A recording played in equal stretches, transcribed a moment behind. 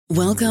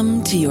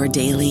Welcome to your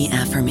daily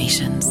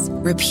affirmations.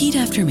 Repeat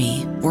after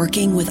me.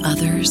 Working with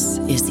others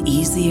is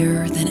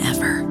easier than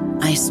ever.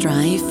 I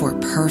strive for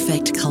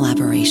perfect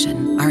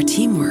collaboration. Our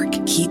teamwork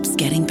keeps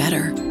getting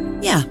better.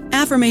 Yeah,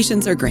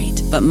 affirmations are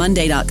great, but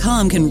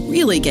Monday.com can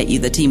really get you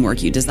the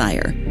teamwork you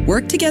desire.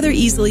 Work together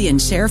easily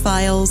and share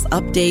files,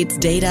 updates,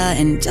 data,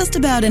 and just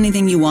about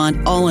anything you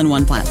want all in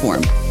one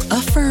platform.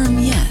 Affirm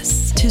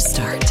yes to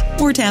start,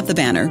 or tap the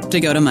banner to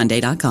go to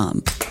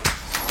Monday.com.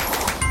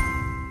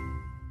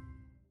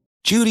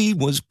 Judy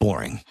was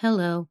boring.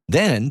 Hello.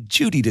 Then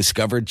Judy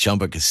discovered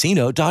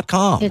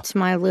ChumbaCasino.com. It's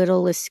my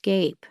little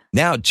escape.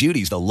 Now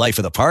Judy's the life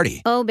of the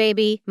party. Oh,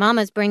 baby,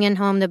 mama's bringing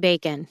home the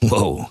bacon.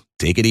 Whoa,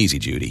 take it easy,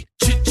 Judy.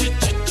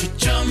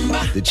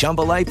 The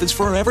Chumba life is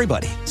for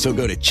everybody. So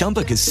go to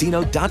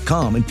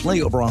ChumbaCasino.com and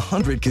play over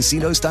 100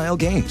 casino-style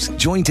games.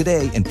 Join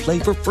today and play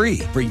for free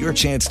for your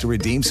chance to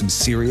redeem some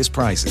serious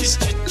prizes.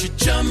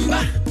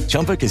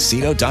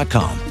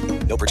 ChumbaCasino.com.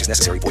 No purchase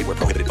necessary. Void where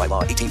prohibited by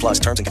law. 18 plus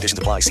terms and conditions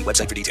apply. See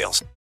website for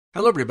details.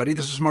 Hello, everybody.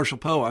 This is Marshall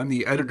Poe. I'm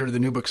the editor of the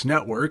New Books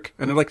Network,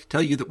 and I'd like to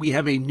tell you that we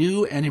have a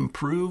new and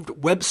improved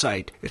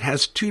website. It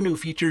has 2 new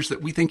features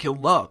that we think you'll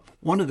love.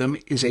 One of them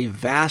is a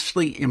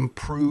vastly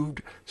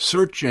improved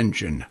search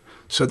engine,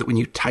 so that when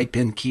you type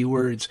in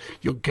keywords,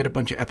 you'll get a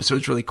bunch of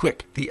episodes really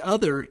quick. The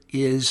other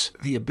is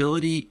the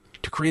ability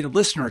to create a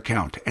listener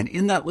account. And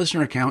in that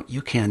listener account,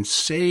 you can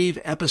save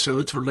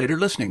episodes for later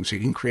listening. So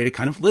you can create a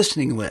kind of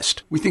listening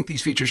list. We think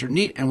these features are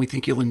neat and we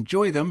think you'll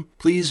enjoy them.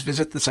 Please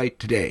visit the site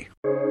today.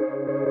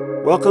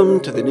 Welcome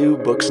to the New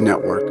Books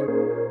Network.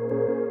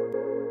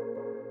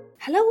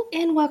 Hello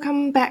and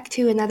welcome back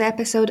to another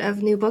episode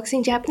of New Books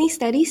in Japanese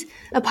Studies,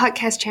 a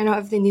podcast channel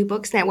of the New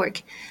Books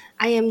Network.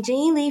 I am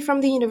Jane Lee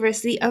from the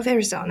University of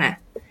Arizona.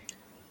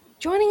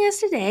 Joining us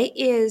today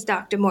is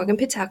Dr. Morgan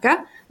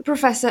Pitaka, a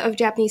professor of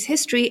Japanese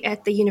history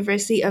at the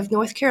University of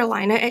North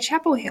Carolina at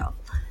Chapel Hill.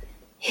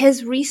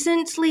 His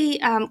recently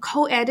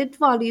co-edited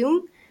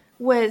volume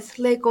with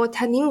Reiko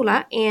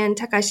Tanimura and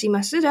Takashi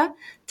Masuda,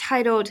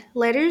 titled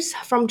Letters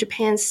from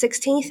Japan's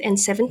 16th and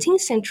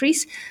 17th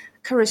Centuries,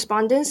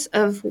 Correspondence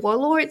of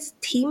Warlords,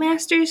 Tea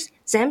Masters,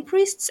 Zen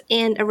Priests,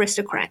 and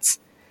Aristocrats.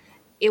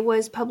 It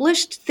was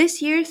published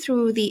this year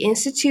through the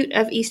Institute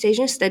of East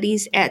Asian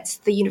Studies at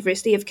the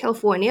University of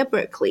California,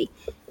 Berkeley.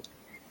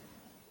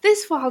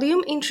 This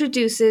volume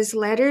introduces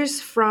letters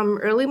from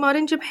early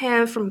modern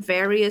Japan from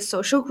various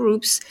social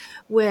groups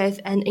with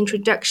an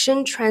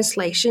introduction,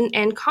 translation,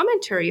 and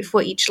commentary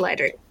for each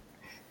letter.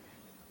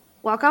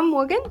 Welcome,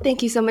 Morgan.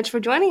 Thank you so much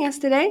for joining us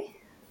today.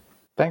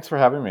 Thanks for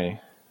having me.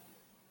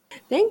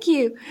 Thank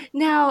you.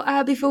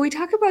 Now, before we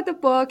talk about the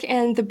book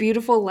and the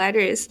beautiful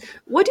letters,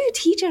 what do you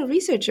teach and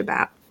research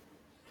about?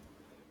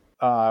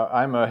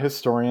 I'm a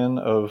historian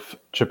of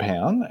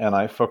Japan, and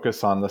I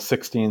focus on the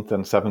 16th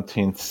and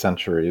 17th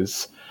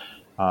centuries.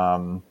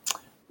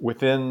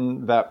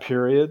 Within that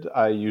period,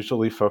 I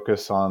usually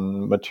focus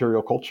on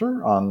material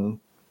culture, on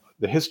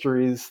the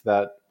histories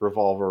that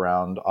revolve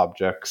around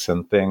objects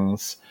and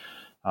things.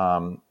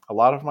 A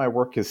lot of my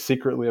work is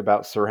secretly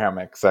about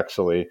ceramics,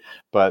 actually,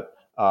 but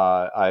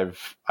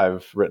I've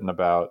written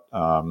about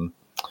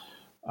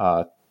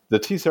the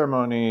tea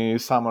ceremony,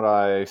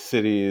 samurai,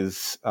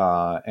 cities,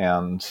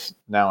 and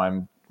now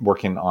I'm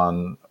working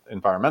on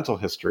environmental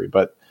history.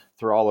 But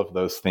through all of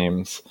those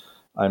themes,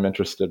 I'm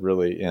interested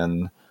really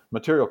in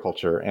material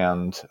culture,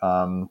 and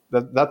I'm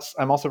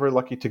also very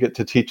lucky to get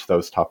to teach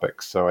those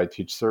topics. So I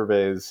teach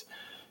surveys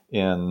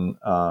in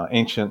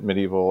ancient,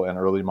 medieval, and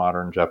early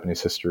modern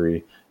Japanese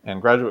history, and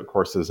graduate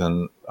courses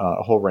in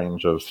a whole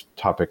range of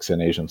topics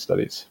in Asian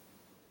studies.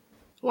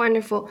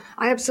 Wonderful.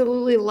 I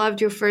absolutely loved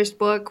your first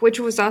book, which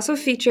was also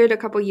featured a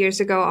couple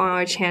years ago on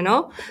our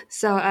channel.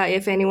 So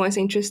if anyone's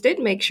interested,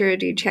 make sure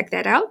to check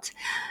that out.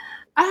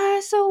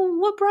 So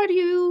what brought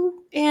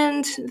you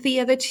and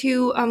the other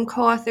 2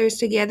 co-authors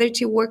together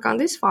to work on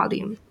this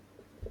volume?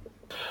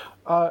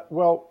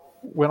 Well,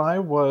 when I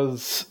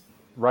was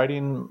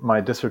writing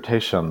my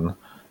dissertation,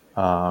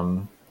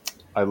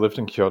 I lived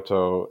in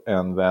Kyoto,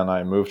 and then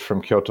I moved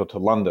from Kyoto to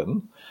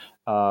London.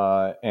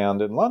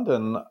 And in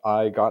London,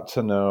 I got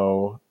to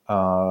know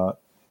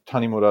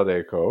Tanimura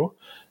Reiko,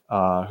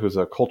 who's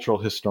a cultural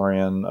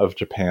historian of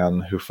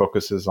Japan who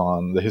focuses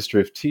on the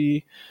history of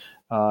tea,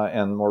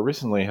 and more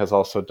recently has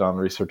also done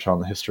research on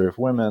the history of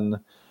women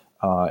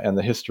and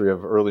the history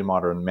of early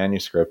modern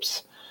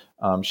manuscripts.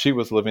 She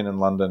was living in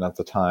London at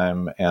the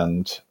time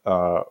and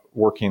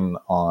working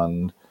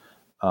on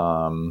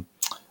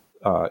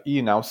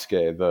Ii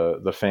Naosuke,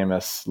 the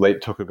famous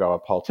late Tokugawa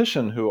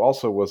politician, who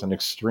also was an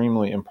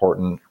extremely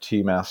important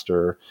tea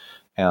master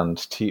and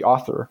tea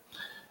author.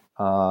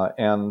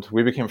 And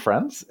we became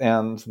friends.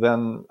 And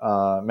then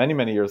many,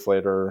 many years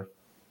later,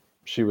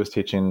 she was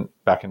teaching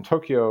back in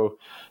Tokyo,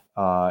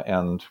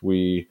 and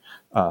we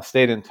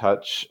stayed in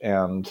touch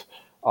and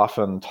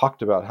often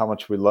talked about how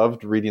much we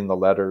loved reading the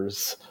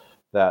letters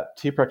that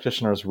tea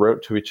practitioners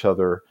wrote to each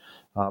other,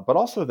 but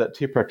also that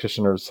tea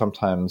practitioners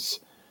sometimes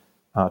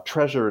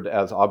treasured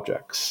as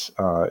objects,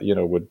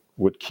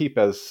 would keep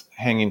as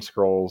hanging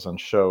scrolls and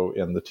show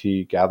in the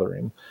tea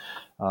gathering.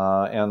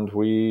 and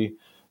we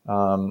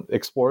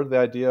explored the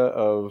idea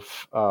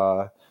of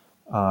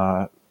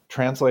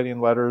translating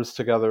letters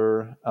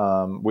together.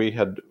 We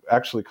had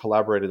actually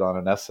collaborated on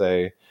an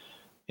essay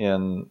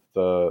in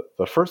the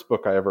first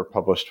book I ever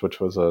published, which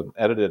was an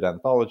edited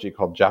anthology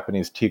called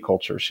Japanese Tea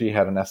Culture. She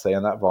had an essay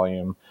in that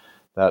volume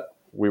that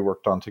we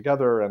worked on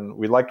together, and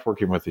we liked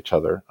working with each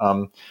other.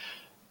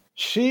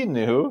 She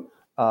knew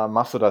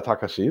Masuda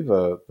Takashi,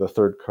 the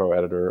third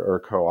co-editor or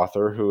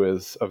co-author, who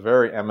is a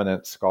very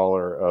eminent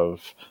scholar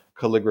of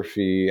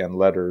calligraphy and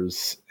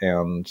letters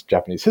and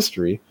Japanese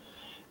history.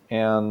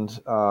 And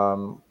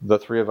the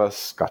three of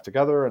us got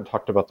together and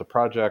talked about the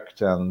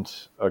project and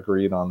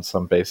agreed on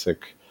some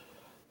basic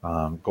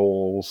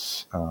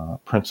goals,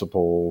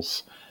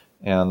 principles.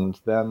 And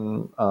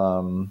then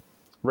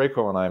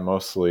Reiko and I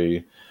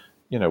mostly,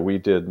 we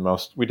did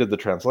the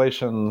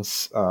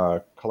translations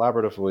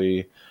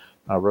collaboratively,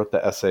 wrote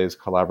the essays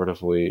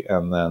collaboratively,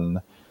 and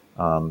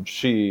then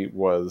she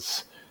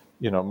was,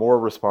 more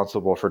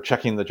responsible for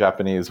checking the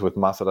Japanese with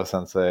Masuda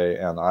Sensei,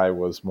 and I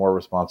was more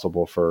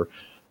responsible for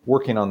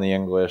working on the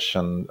English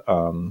and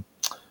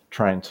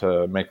trying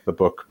to make the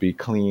book be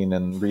clean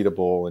and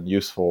readable and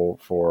useful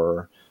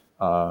for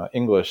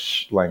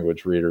English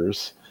language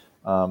readers.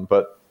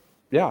 But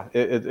yeah,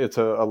 it's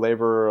a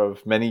labor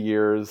of many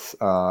years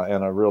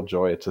and a real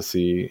joy to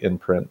see in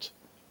print.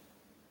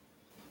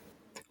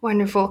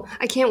 Wonderful.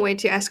 I can't wait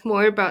to ask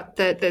more about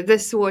the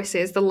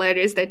sources, the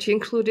letters that you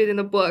included in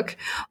the book.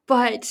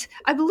 But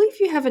I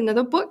believe you have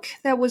another book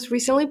that was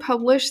recently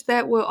published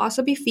that will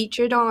also be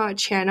featured on our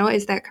channel.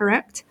 Is that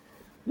correct?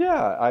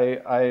 Yeah,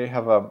 I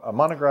have a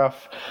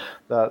monograph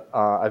that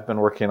I've been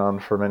working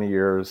on for many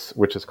years,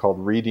 which is called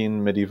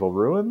Reading Medieval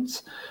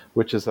Ruins,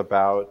 which is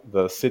about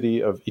the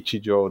city of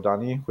Ichijo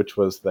Dani, which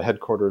was the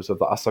headquarters of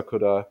the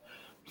Asakura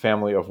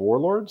family of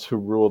warlords who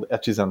ruled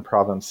Echizen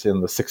province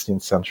in the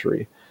 16th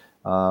century.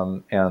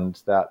 And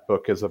that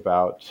book is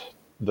about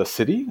the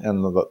city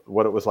and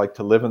what it was like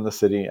to live in the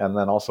city, and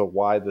then also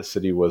why the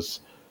city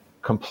was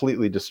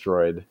completely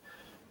destroyed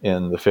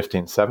in the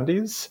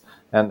 1570s,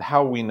 and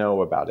how we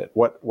know about it.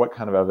 What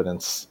kind of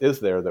evidence is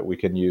there that we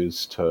can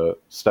use to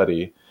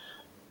study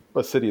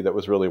a city that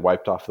was really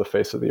wiped off the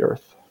face of the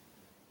earth?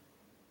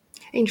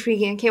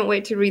 Intriguing. I can't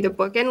wait to read the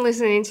book and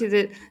listen to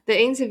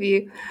the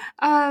interview.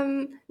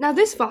 Now,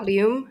 this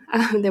volume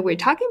that we're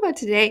talking about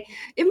today,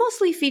 it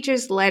mostly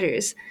features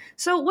letters.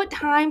 So what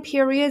time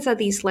periods are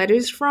these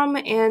letters from?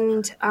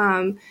 And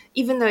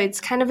even though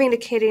it's kind of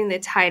indicated in the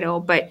title,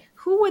 but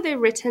who were they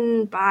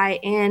written by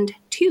and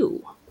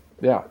to?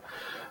 Yeah.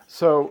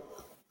 So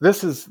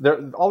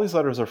all these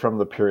letters are from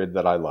the period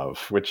that I love,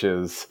 which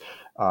is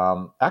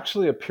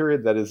actually a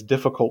period that is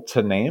difficult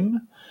to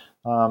name.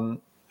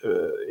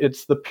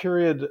 It's the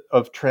period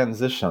of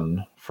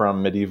transition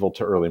from medieval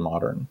to early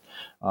modern.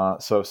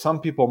 So some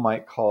people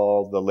might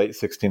call the late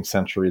 16th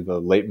century the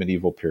late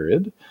medieval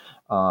period.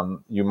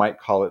 You might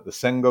call it the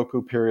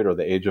Sengoku period or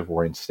the Age of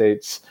Warring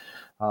States.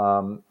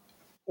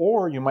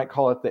 Or you might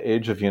call it the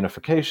Age of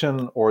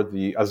Unification or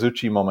the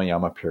Azuchi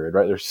Momoyama period,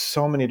 right? There's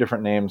so many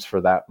different names for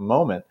that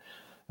moment.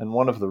 And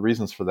one of the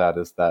reasons for that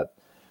is that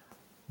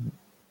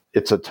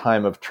it's a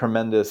time of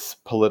tremendous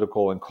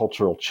political and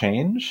cultural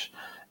change.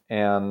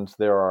 And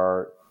there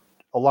are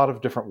a lot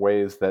of different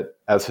ways that,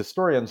 as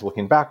historians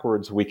looking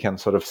backwards, we can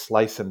sort of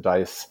slice and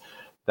dice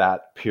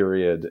that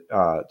period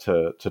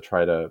to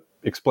try to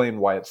explain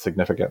why it's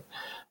significant.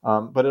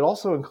 But it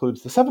also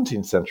includes the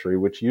 17th century,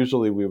 which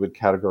usually we would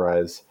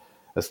categorize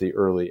as the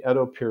early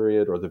Edo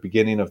period or the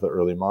beginning of the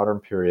early modern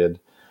period.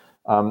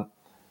 I'm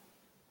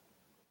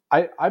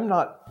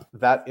not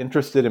that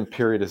interested in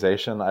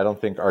periodization. I don't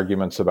think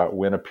arguments about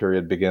when a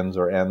period begins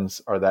or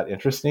ends are that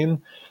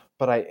interesting.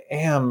 But I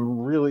am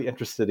really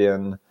interested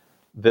in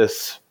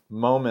this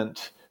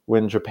moment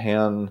when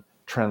Japan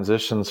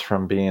transitions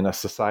from being a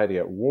society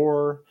at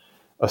war,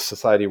 a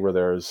society where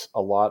there's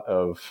a lot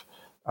of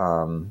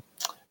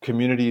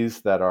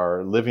communities that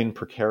are living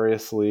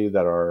precariously,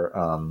 that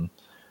are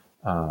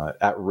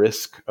at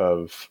risk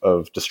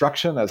of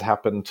destruction, as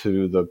happened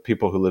to the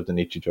people who lived in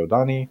Ichijo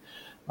Dani.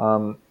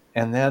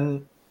 And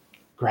then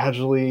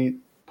gradually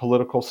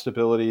political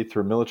stability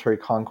through military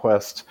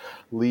conquest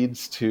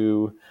leads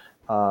to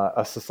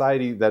a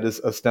society that is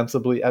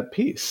ostensibly at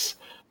peace,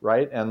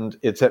 right? And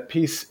it's at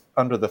peace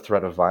under the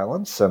threat of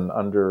violence and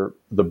under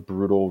the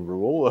brutal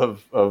rule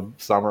of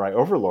samurai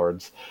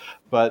overlords.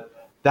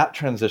 But that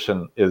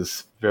transition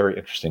is very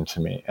interesting to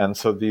me. And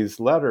so these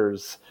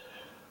letters,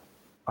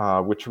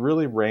 which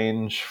really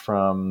range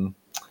from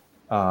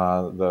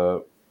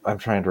I'm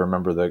trying to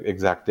remember the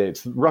exact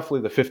dates,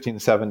 roughly the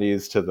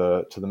 1570s to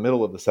the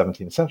middle of the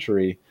 17th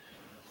century,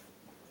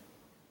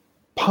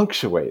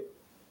 punctuate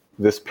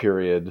this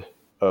period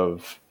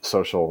of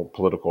social,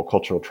 political,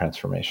 cultural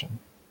transformation.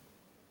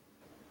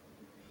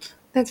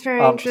 That's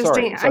very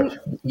interesting. Sorry.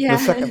 Yeah.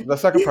 The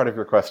second part of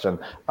your question,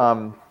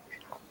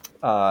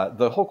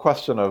 the whole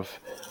question of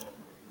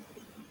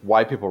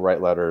why people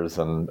write letters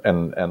and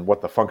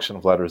what the function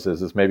of letters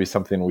is maybe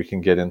something we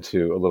can get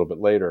into a little bit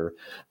later.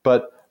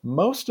 But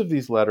most of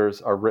these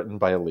letters are written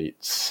by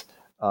elites.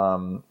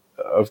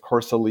 Of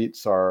course,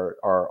 elites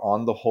are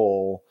on the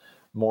whole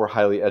more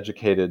highly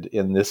educated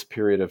in this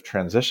period of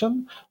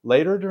transition.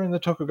 Later during the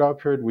Tokugawa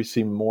period, we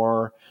see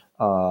more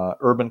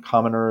urban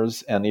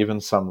commoners and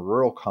even some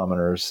rural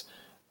commoners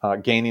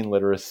gaining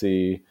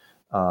literacy,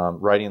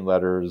 writing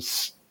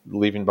letters,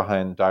 leaving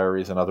behind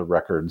diaries and other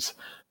records.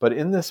 But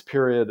in this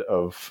period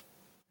of,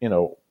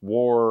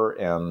 war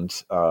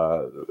and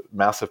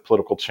massive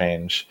political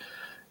change,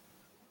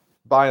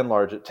 by and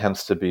large, it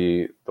tends to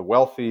be the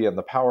wealthy and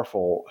the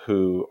powerful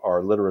who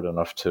are literate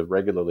enough to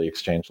regularly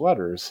exchange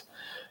letters.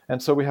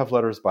 And so we have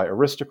letters by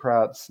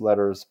aristocrats,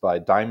 letters by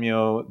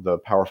daimyo, the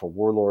powerful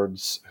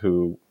warlords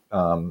who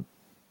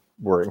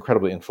were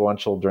incredibly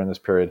influential during this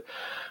period.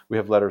 We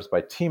have letters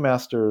by tea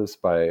masters,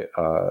 by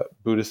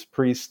Buddhist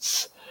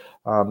priests.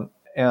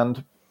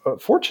 And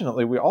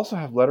fortunately, we also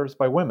have letters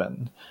by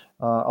women.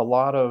 A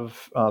lot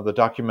of the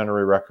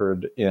documentary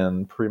record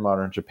in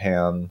pre-modern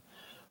Japan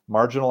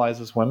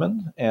marginalizes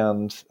women,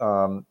 and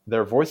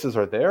their voices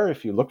are there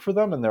if you look for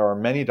them. And there are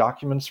many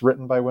documents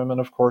written by women,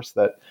 of course,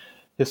 that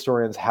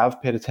historians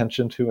have paid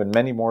attention to, and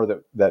many more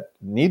that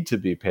need to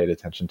be paid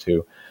attention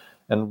to.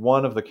 And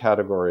one of the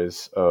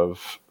categories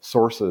of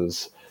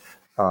sources,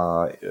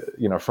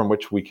 from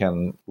which we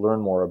can learn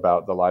more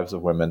about the lives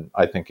of women,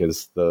 I think,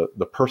 is the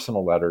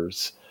personal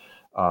letters,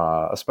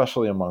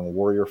 especially among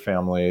warrior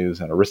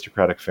families and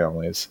aristocratic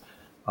families,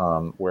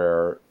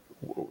 where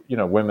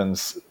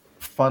women's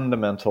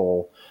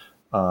fundamental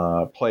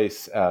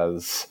place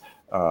as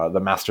the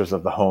masters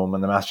of the home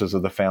and the masters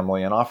of the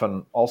family, and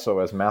often also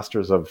as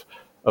masters of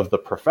the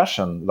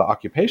profession, the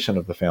occupation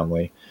of the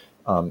family,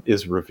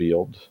 is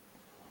revealed.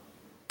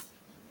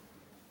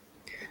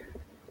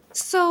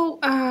 So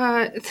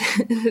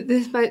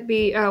this might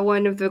be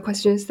one of the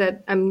questions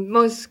that I'm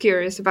most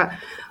curious about.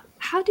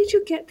 How did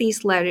you get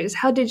these letters?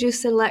 How did you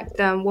select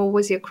them? What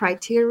was your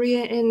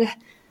criteria? And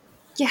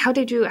how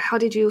did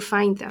you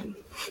find them?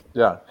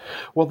 Yeah,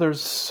 well, there's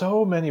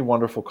so many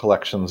wonderful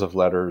collections of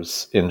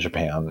letters in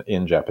Japan,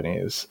 in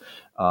Japanese.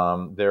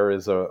 There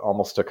is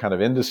almost a kind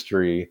of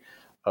industry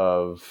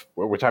of,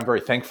 which I'm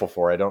very thankful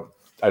for. I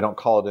don't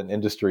call it an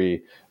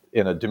industry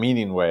in a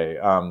demeaning way,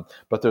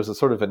 but there's a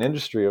sort of an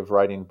industry of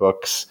writing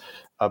books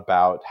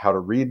about how to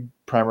read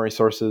primary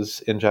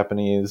sources in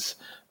Japanese,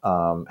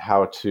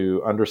 how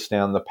to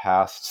understand the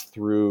past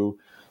through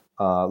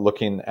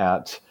looking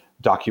at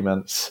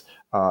documents.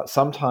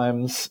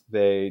 Sometimes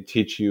they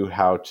teach you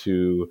how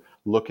to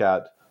look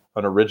at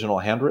an original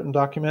handwritten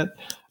document.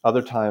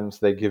 Other times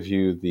they give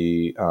you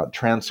the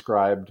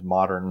transcribed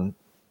modern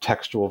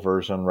textual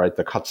version, right?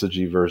 The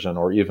Katsuji version,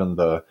 or even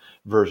the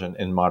version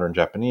in modern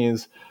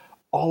Japanese.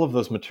 All of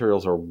those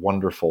materials are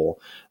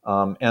wonderful.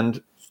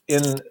 And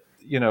in,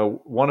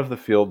 one of the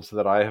fields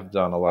that I have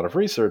done a lot of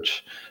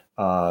research,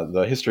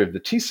 the history of the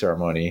tea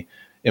ceremony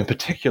in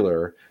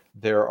particular,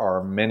 there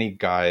are many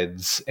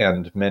guides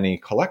and many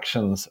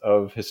collections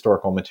of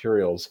historical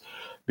materials,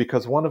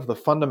 because one of the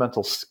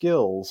fundamental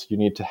skills you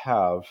need to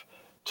have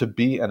to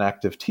be an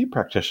active tea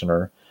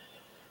practitioner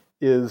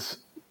is,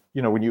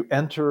 when you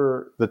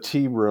enter the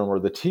tea room or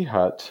the tea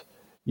hut,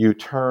 you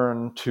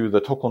turn to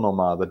the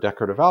tokonoma, the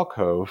decorative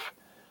alcove,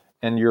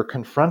 and you're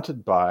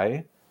confronted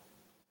by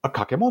a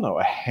kakemono,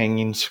 a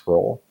hanging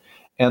scroll.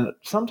 And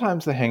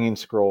sometimes the hanging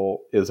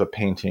scroll is a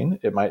painting.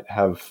 It might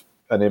have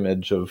an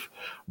image of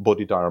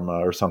Bodhidharma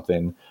or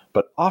something,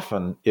 but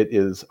often it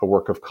is a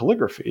work of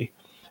calligraphy.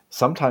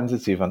 Sometimes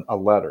it's even a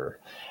letter.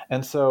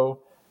 And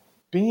so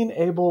being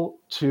able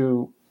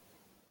to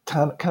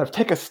kind of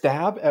take a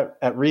stab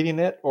at reading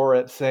it, or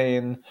at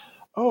saying,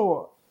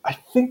 oh, I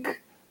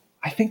think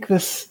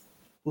this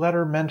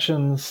letter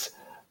mentions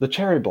the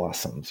cherry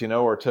blossoms,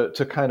 or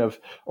to kind of,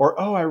 or,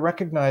 oh, I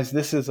recognize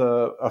this is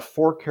a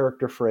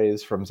 4-character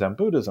phrase from Zen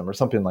Buddhism or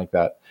something like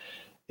that,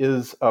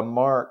 is a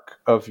mark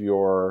of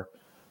your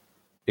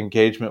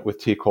engagement with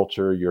tea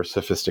culture, your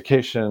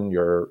sophistication,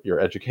 your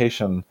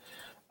education.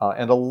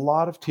 And a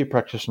lot of tea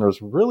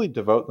practitioners really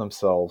devote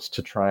themselves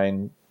to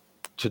trying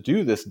to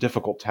do this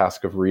difficult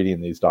task of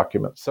reading these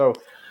documents. So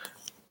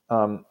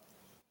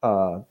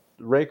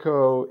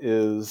Reiko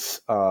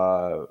is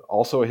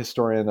also a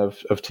historian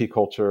of tea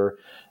culture,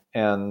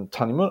 and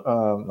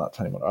Masuda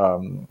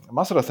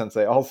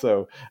Sensei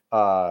also,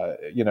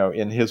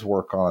 in his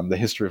work on the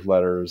history of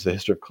letters, the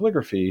history of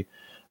calligraphy,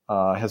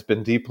 has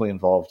been deeply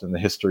involved in the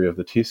history of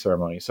the tea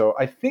ceremony. So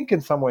I think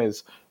in some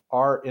ways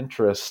our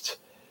interest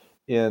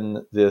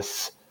in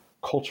this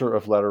culture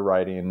of letter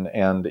writing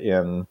and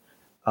in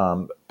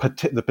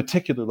the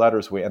particular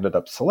letters we ended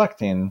up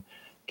selecting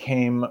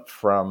came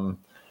from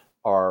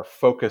our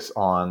focus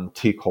on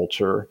tea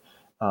culture.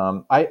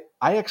 I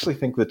actually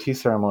think the tea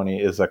ceremony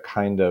is a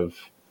kind of,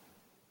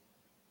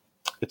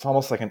 it's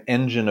almost like an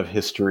engine of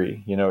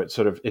history.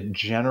 It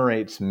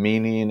generates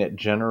meaning, it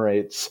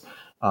generates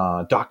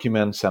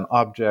documents and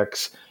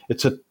objects.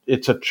 It's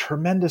a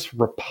tremendous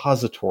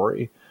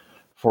repository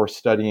for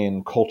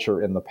studying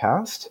culture in the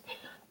past.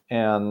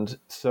 And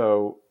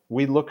so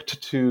we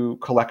looked to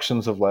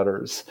collections of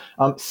letters.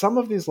 Some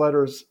of these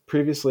letters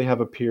previously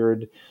have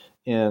appeared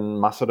in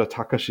Masuda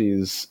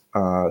Takashi's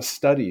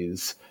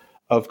studies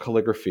of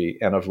calligraphy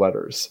and of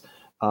letters.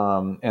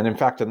 And in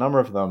fact, a number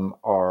of them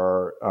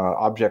are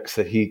objects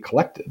that he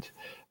collected.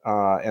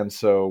 And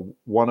so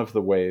one of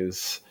the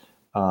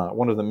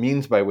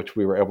means by which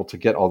we were able to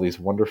get all these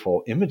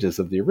wonderful images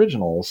of the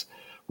originals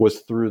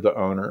was through the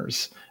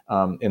owners.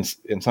 In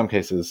some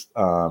cases,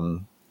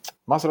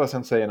 Masuda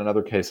Sensei, and in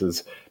other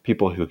cases,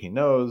 people who he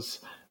knows.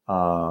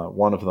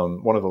 One of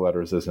the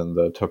letters is in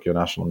the Tokyo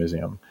National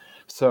Museum.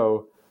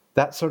 So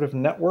that sort of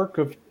network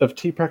of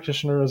tea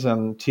practitioners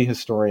and tea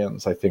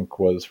historians, I think,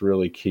 was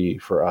really key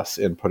for us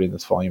in putting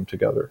this volume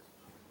together.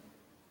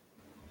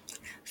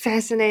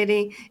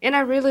 Fascinating. And I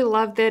really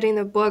love that in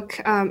the book,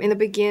 in the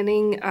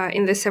beginning,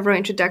 in the several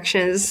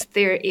introductions,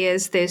 there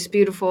is this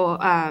beautiful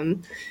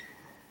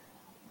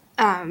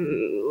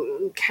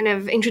kind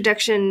of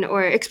introduction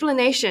or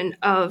explanation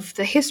of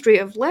the history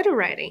of letter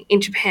writing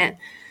in Japan.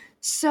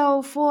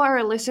 So for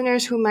our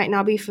listeners who might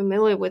not be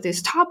familiar with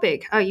this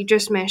topic, you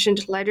just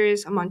mentioned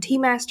letters among tea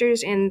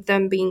masters and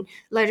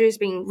letters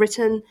being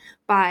written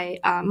by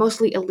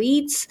mostly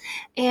elites,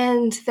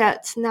 and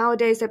that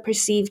nowadays they're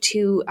perceived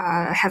to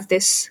have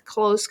this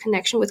close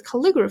connection with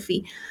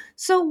calligraphy.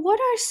 So what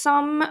are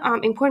some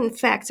important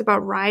facts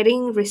about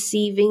writing,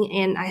 receiving,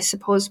 and I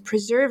suppose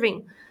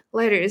preserving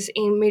letters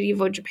in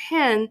medieval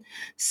Japan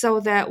so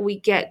that we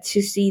get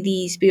to see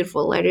these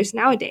beautiful letters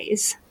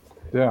nowadays?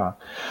 Yeah.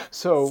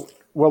 So,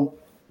 well,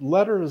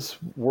 letters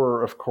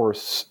were, of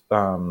course,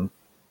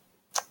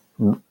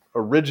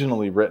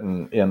 originally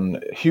written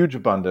in huge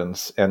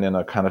abundance and in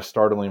a kind of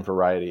startling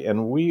variety.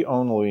 And we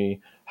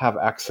only have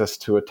access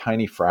to a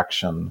tiny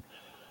fraction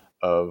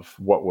of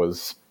what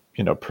was,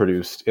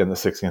 produced in the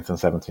 16th and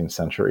 17th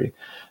century.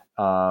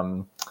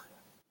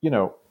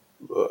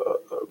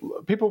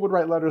 People would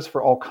write letters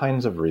for all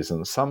kinds of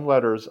reasons. Some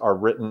letters are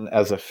written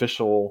as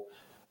official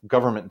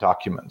government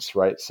documents,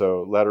 right?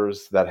 So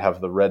letters that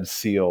have the red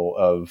seal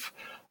of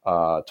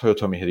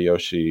Toyotomi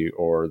Hideyoshi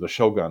or the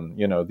shogun,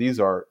 these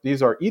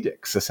are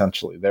edicts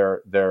essentially.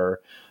 They're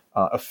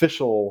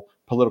official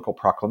political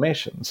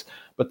proclamations.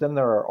 But then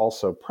there are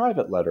also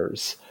private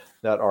letters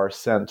that are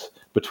sent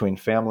between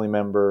family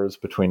members,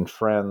 between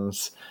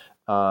friends,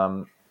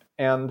 in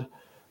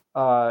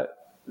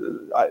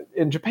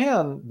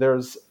Japan,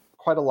 there's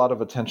quite a lot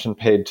of attention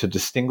paid to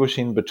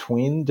distinguishing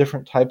between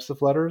different types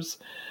of letters.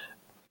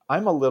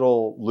 I'm a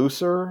little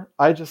looser.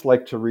 I just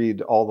like to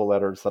read all the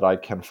letters that I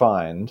can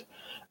find.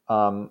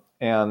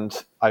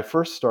 And I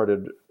first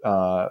started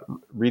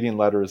reading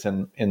letters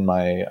in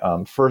my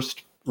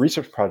first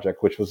research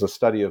project, which was a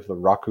study of the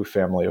Raku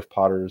family of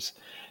potters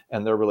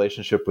and their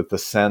relationship with the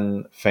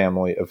Sen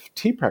family of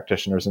tea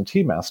practitioners and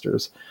tea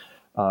masters,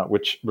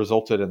 which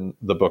resulted in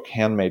the book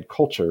Handmade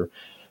Culture.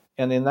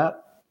 And in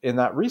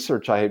that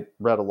research, I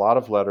read a lot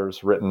of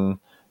letters written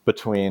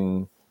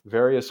between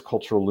various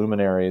cultural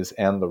luminaries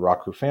and the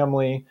Raku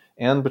family,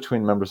 and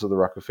between members of the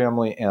Raku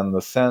family and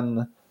the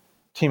Sen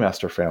tea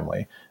master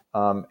family.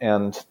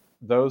 And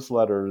those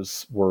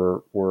letters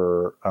were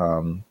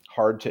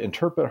hard to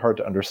interpret, hard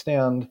to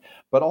understand,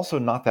 but also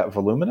not that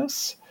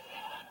voluminous.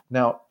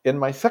 Now, in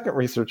my second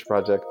research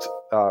project,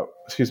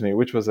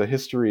 which was a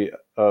history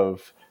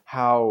of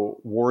how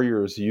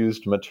warriors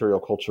used material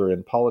culture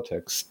in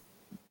politics,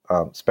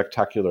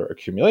 Spectacular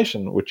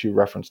Accumulation, which you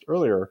referenced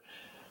earlier,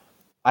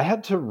 I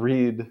had to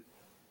read,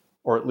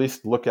 or at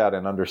least look at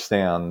and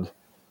understand,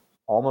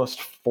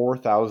 almost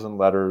 4,000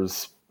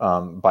 letters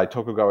by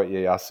Tokugawa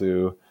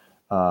Ieyasu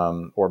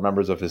or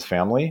members of his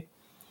family.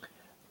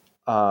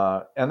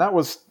 And that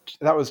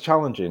was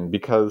challenging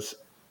because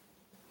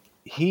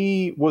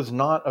he was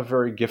not a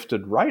very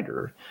gifted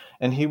writer,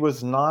 and he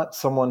was not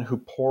someone who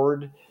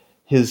poured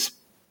his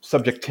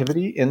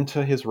subjectivity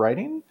into his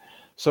writing.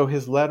 So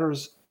his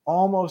letters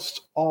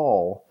almost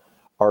all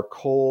are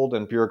cold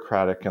and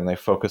bureaucratic, and they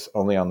focus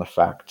only on the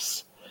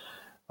facts.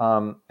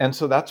 And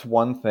so that's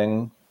one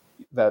thing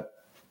that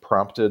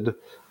prompted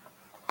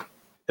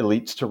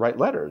elites to write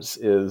letters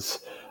is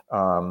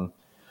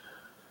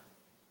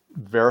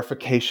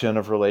verification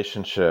of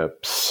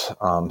relationships,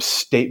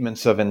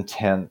 statements of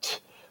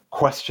intent,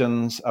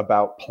 questions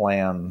about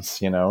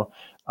plans.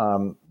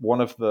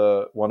 One of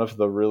the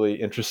really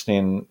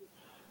interesting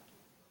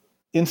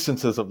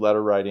instances of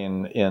letter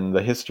writing in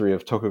the history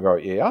of Tokugawa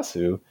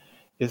Ieyasu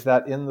is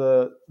that in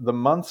the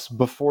months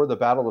before the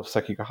Battle of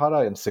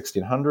Sekigahara in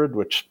 1600,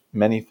 which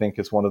many think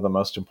is one of the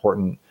most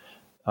important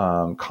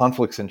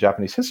conflicts in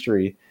Japanese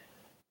history,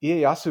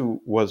 Ieyasu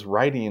was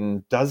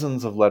writing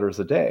dozens of letters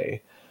a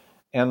day.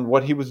 And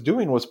what he was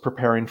doing was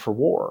preparing for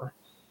war.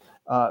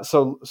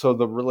 So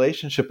the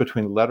relationship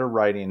between letter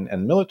writing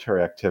and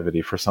military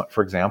activity,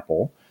 for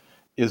example,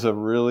 is a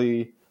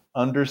really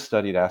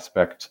understudied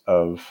aspect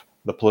of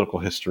the political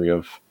history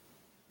of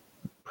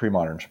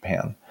pre-modern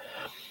Japan.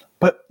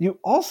 But you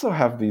also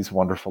have these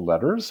wonderful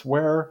letters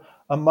where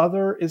a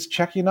mother is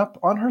checking up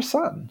on her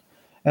son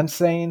and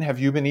saying, "Have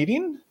you been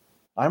eating?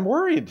 I'm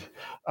worried."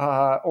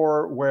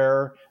 Or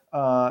where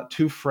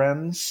two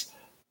friends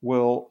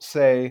will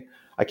say,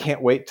 "I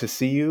can't wait to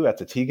see you at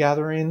the tea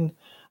gathering."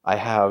 I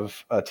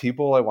have a tea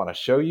bowl I want to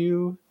show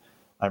you.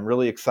 I'm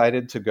really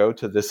excited to go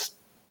to this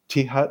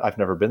tea hut. I've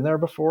never been there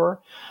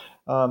before.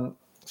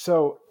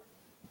 So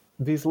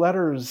these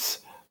letters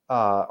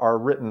are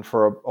written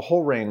for a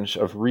whole range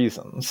of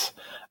reasons.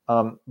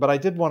 But I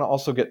did want to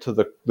also get to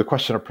the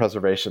question of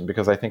preservation,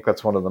 because I think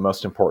that's one of the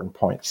most important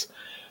points.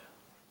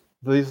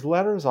 These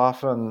letters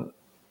often,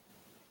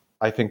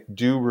 I think,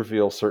 do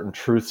reveal certain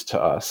truths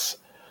to us,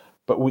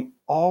 but we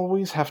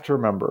always have to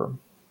remember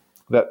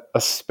that,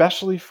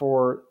 especially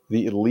for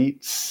the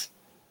elites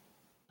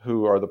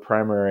who are the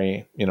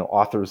primary,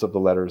 authors of the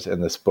letters in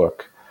this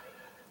book,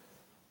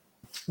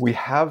 we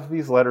have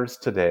these letters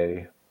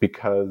today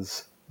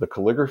because the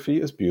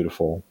calligraphy is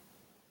beautiful,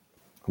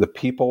 the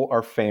people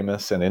are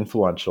famous and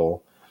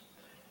influential,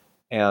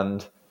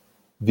 and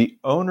the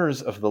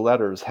owners of the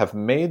letters have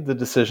made the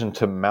decision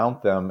to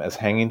mount them as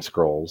hanging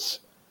scrolls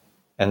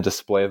and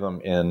display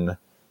them in,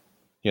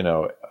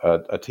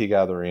 a tea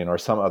gathering or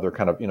some other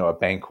kind of, a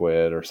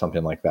banquet or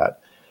something like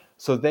that.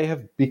 So they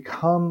have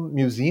become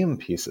museum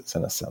pieces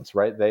in a sense,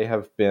 right? They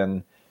have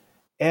been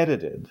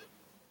edited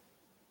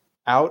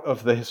out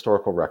of the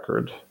historical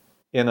record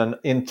in an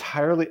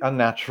entirely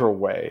unnatural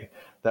way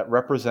that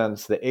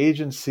represents the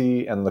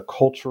agency and the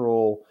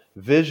cultural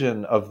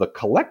vision of the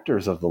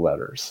collectors of the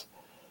letters.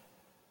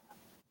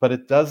 But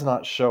it does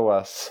not show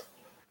us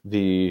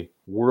the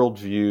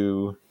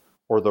worldview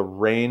or the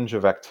range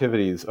of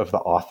activities of the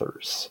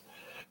authors.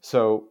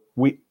 So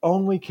we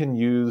only can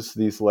use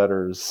these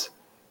letters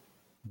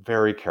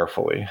very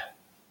carefully,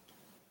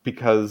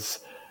 because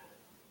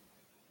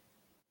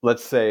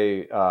let's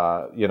say,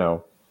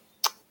 Takeda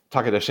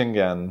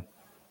Shingen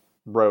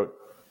wrote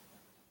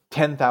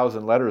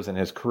 10,000 letters in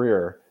his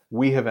career.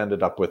 We have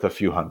ended up with a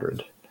few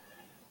hundred.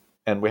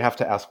 And we have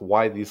to ask,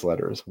 why these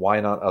letters?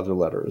 Why not other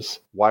letters?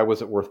 Why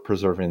was it worth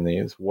preserving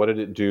these? What did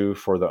it do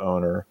for the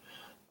owner?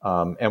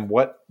 And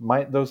what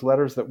might those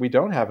letters that we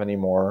don't have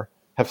anymore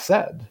have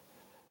said?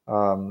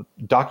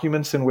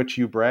 Documents in which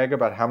you brag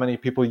about how many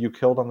people you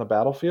killed on the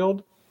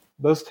battlefield,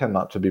 those tend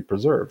not to be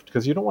preserved,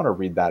 because you don't want to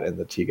read that in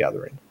the tea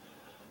gathering.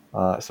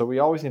 So we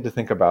always need to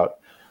think about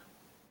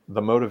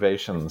the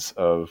motivations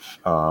of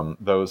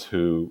those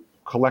who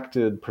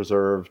collected,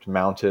 preserved,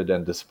 mounted,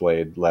 and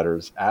displayed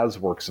letters as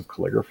works of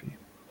calligraphy.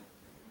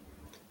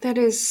 That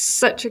is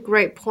such a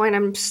great point.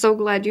 I'm so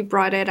glad you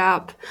brought it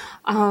up.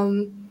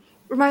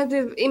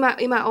 Reminded in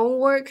my own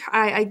work,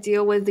 I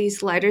deal with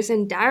these letters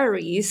and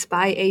diaries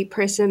by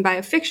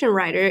a fiction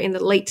writer in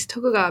the late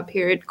Tokugawa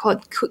period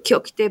called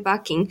Kyokite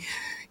Bakin.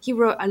 He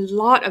wrote a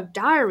lot of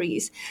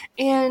diaries,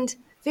 and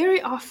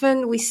very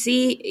often we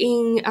see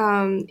in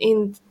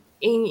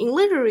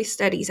literary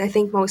studies, I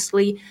think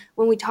mostly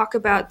when we talk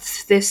about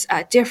this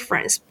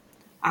difference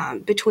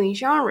between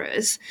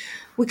genres,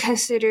 we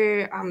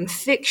consider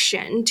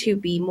fiction to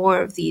be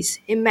more of these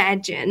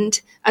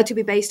imagined, to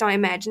be based on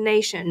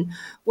imagination,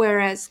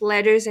 whereas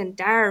letters and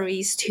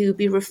diaries to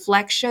be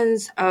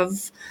reflections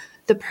of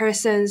the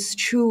person's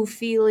true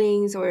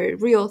feelings or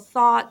real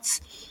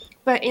thoughts.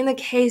 But in the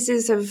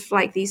cases of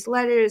like these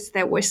letters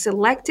that were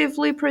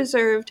selectively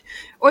preserved,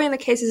 or in the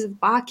cases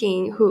of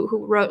Bakin, who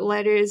wrote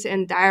letters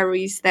and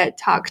diaries that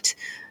talked,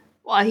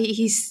 well,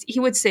 he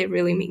would say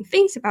really mean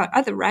things about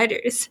other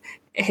writers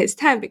at his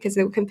time because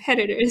they were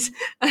competitors.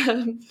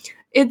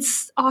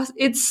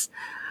 It's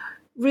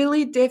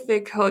really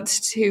difficult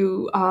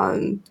to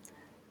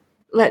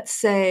let's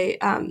say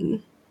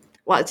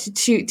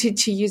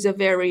to use a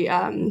very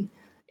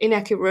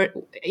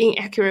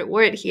inaccurate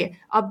word here,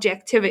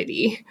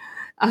 objectivity.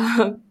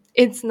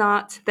 It's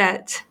not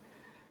that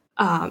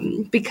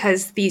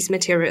because these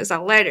materials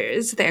are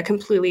letters, they're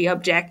completely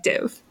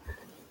objective.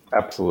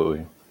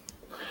 Absolutely.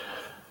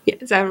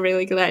 Yes, I'm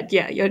really glad.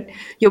 Yeah,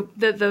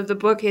 the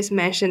book is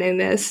mentioned in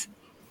this.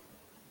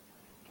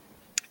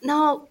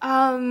 Now,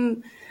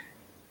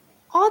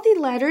 all the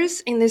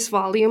letters in this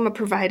volume are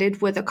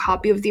provided with a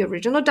copy of the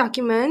original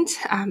document,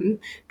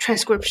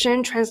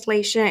 transcription,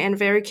 translation, and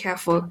very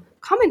careful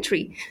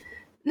commentary.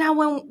 Now,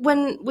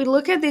 when we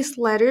look at these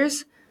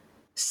letters,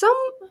 some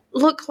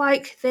look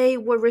like they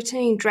were written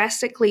in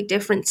drastically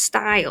different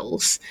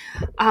styles.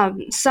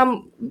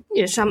 Some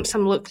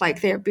look like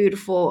they're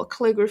beautiful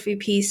calligraphy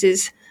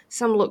pieces.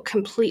 Some look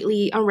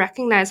completely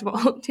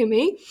unrecognizable to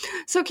me.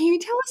 So can you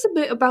tell us a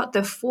bit about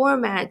the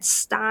format,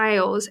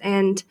 styles,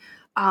 and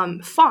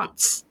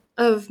fonts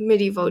of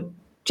medieval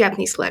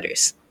Japanese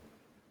letters?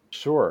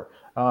 Sure.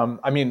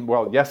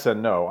 Well, yes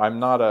and no. I'm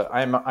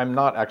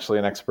not actually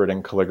an expert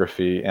in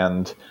calligraphy,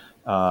 and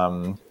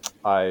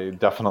I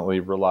definitely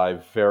rely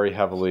very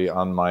heavily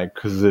on my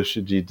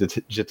Kuzushiji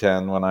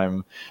Jiten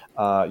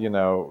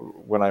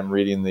when I'm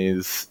reading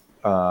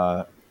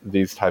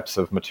these types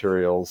of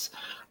materials,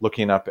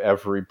 looking up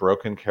every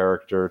broken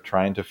character,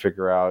 trying to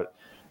figure out,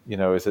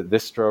 is it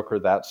this stroke or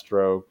that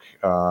stroke?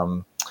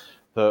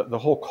 The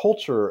whole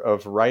culture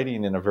of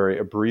writing in a very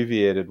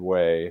abbreviated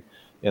way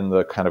in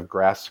the kind of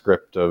grass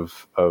script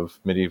of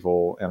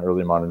medieval and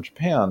early modern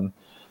Japan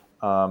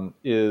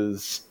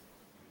is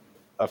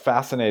a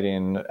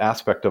fascinating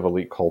aspect of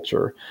elite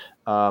culture.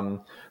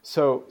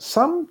 So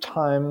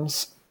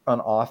sometimes an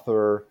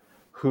author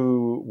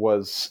who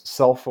was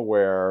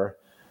self-aware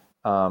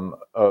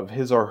of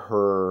his or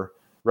her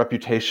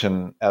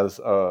reputation as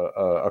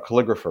a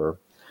calligrapher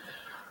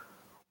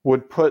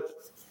would put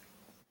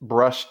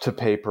brush to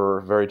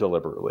paper very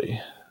deliberately,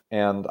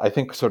 and I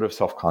think sort of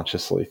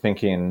self-consciously,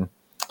 thinking,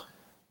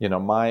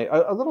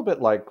 a little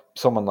bit like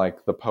someone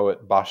like the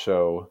poet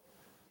Basho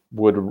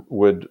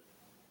would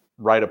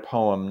write a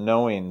poem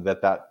knowing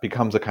that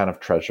becomes a kind of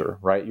treasure,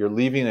 right? You're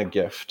leaving a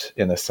gift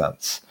in a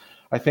sense.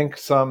 I think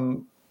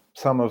some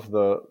of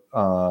the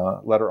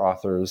letter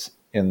authors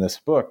in this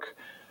book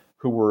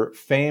who were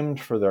famed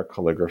for their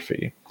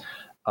calligraphy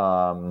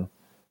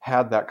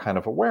had that kind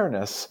of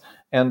awareness,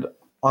 and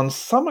on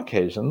some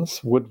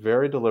occasions would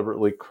very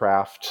deliberately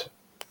craft,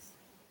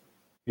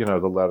 the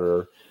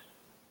letter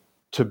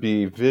to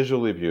be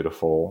visually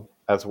beautiful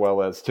as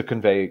well as to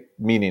convey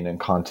meaning and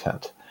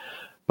content.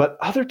 But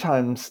other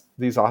times,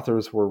 these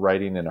authors were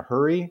writing in a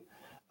hurry.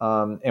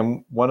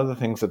 And one of the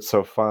things that's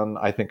so fun,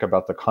 I think,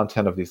 about the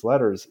content of these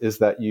letters is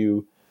that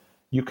you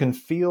can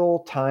feel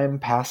time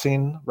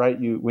passing, right?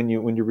 When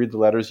you read the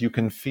letters, you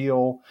can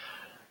feel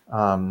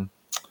the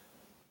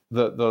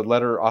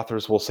letter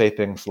authors will say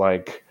things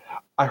like,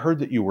 "I heard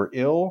that you were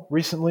ill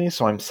recently,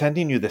 so I'm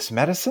sending you this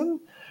medicine,"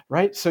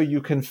 right? So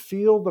you can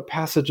feel the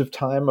passage of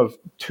time of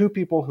two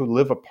people who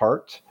live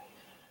apart,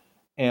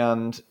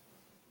 and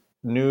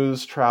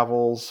news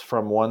travels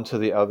from one to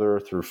the other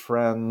through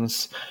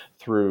friends,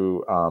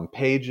 through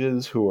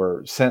pages who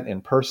are sent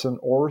in person,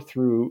 or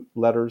through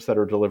letters that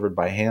are delivered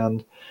by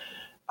hand.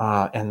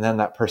 And then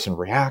that person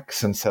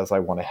reacts and says, "I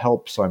want to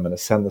help, so I'm going to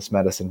send this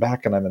medicine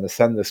back, and I'm going to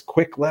send this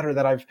quick letter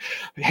that I've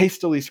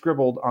hastily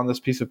scribbled on this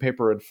piece of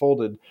paper and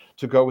folded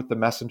to go with the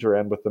messenger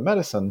and with the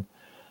medicine."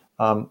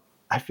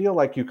 I feel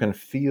like you can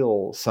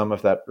feel some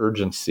of that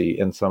urgency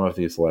in some of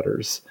these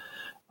letters.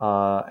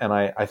 And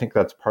I think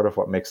that's part of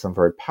what makes them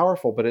very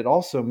powerful. But it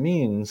also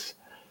means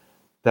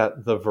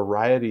that the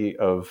variety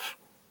of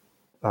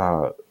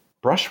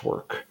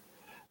brushwork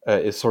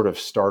is sort of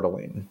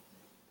startling.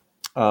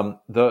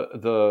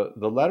 The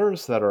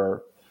letters that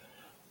are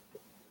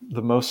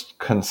the most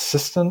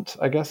consistent,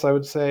 I guess I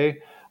would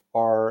say,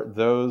 are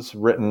those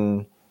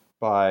written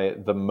by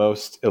the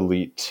most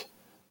elite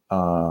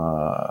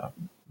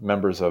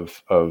members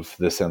of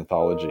this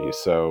anthology.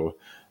 So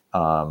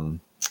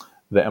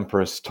the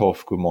Empress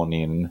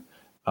Tofgumonin,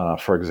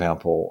 for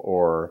example,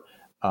 or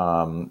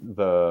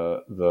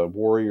the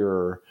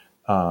warrior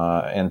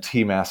and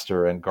tea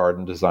master and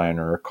garden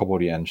designer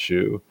Kobori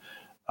Enshu.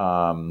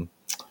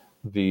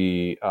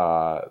 The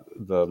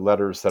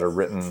letters that are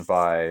written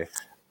by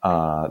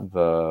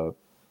the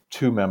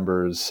two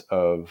members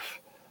of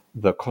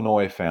the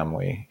Konoe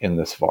family in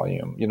this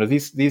volume.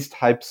 These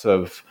types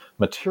of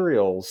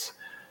materials,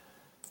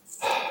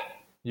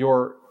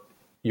 your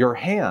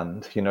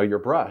hand, your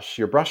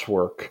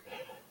brushwork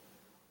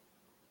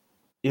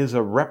is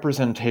a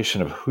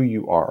representation of who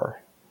you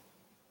are.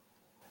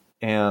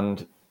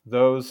 And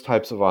those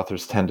types of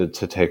authors tended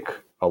to take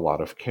a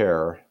lot of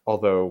care,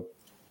 although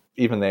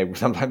even they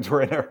sometimes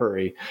were in a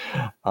hurry.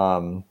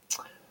 And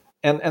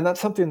that's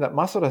something that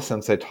Masuda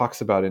Sensei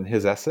talks about in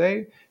his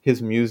essay,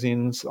 his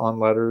Musings on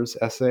Letters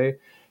essay.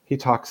 He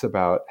talks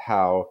about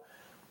how,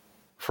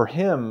 for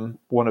him,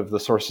 one of the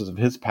sources of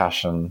his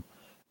passion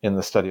in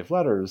the study of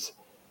letters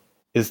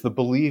is the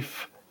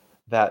belief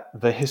that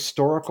the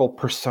historical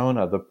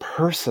persona, the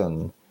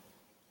person,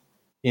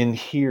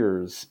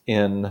 inheres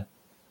in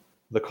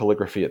the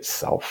calligraphy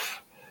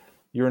itself.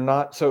 You're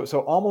not, so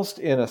almost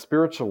in a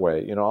spiritual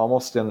way,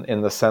 almost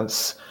in the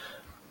sense,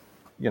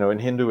 in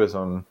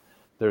Hinduism,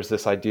 there's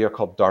this idea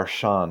called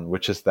darshan,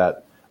 which is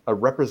that a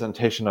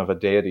representation of a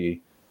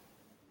deity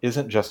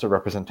isn't just a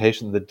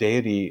representation. The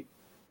deity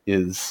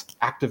is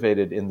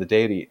activated in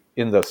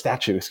the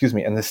statue,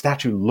 and the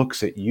statue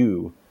looks at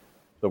you,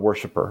 the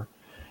worshiper.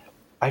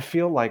 I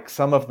feel like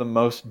some of the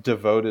most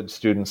devoted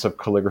students of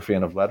calligraphy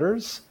and of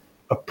letters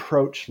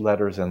approach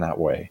letters in that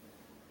way,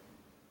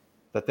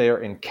 that they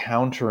are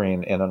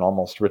encountering in an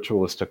almost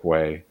ritualistic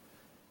way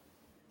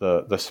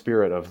the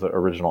spirit of the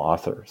original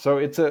author. So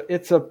it's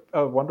a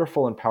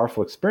wonderful and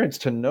powerful experience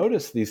to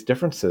notice these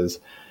differences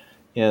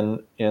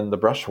in the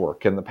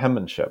brushwork and the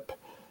penmanship,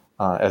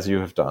 as you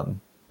have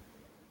done.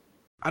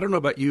 I don't know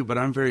about you, but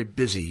I'm very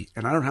busy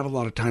and I don't have a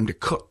lot of time to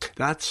cook.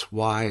 That's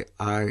why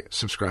I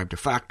subscribe to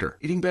Factor.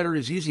 Eating better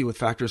is easy with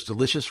Factor's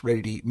delicious,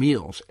 ready-to-eat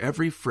meals.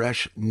 Every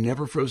fresh,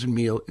 never frozen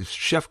meal is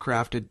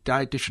chef-crafted,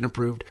 dietitian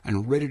approved,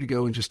 and ready to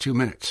go in just 2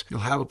 minutes.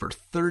 You'll have over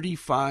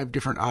 35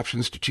 different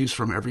options to choose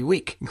from every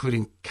week,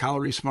 including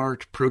Calorie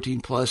Smart, Protein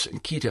Plus,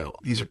 and Keto.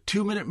 These are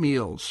 2-minute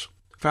meals.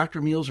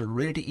 Factor meals are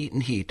ready to eat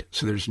and heat,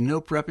 so there's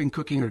no prepping,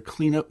 cooking, or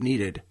cleanup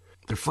needed.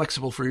 They're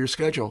flexible for your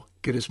schedule.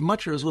 Get as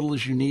much or as little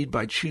as you need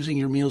by choosing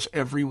your meals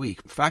every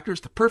week. Factor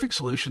is the perfect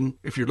solution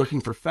if you're looking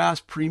for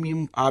fast,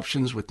 premium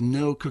options with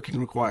no cooking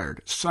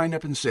required. Sign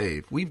up and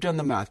save. We've done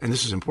the math, and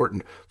this is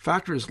important.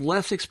 Factor is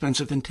less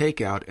expensive than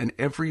takeout, and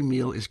every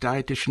meal is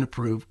dietitian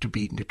approved to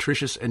be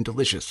nutritious and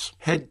delicious.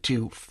 Head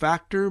to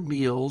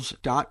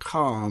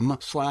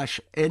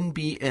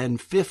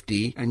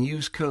factormeals.com/NBN50 and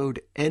use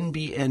code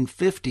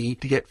NBN50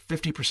 to get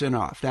 50%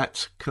 off.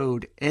 That's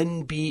code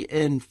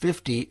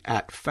NBN50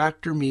 at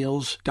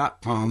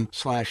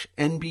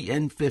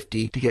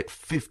factormeals.com/NBN50 to get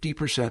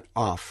 50%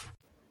 off.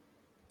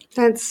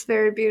 That's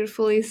very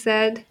beautifully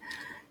said.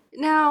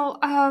 Now,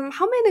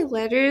 how many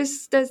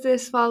letters does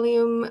this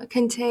volume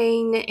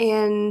contain?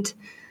 And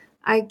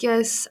I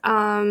guess,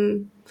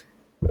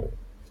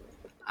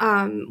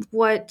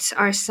 what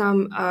are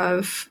some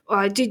of,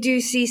 did you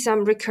see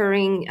some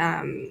recurring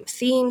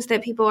themes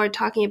that people are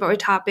talking about, or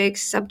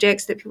topics,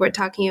 subjects that people are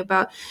talking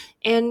about?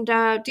 And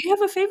do you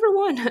have a favorite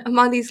one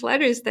among these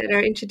letters that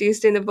are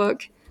introduced in the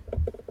book?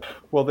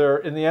 Well,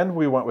 in the end,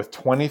 we went with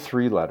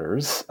 23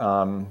 letters.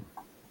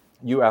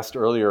 You asked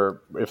earlier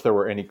if there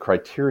were any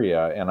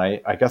criteria, and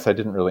I guess I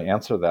didn't really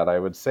answer that. I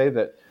would say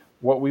that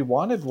what we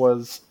wanted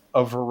was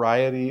a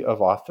variety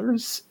of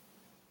authors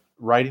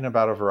writing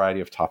about a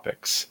variety of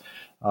topics.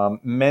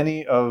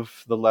 Many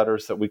of the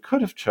letters that we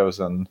could have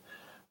chosen,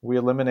 we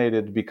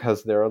eliminated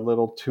because they're a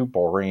little too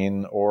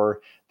boring or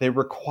they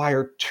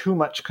require too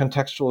much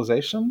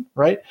contextualization,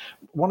 right?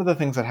 One of the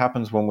things that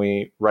happens when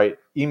we write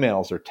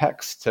emails or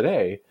texts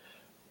today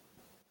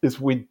is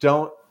we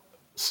don't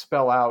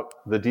spell out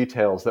the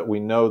details that we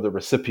know the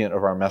recipient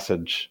of our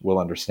message will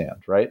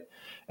understand, right?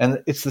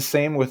 And it's the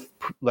same with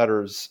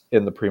letters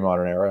in the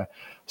pre-modern era.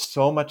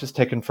 So much is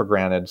taken for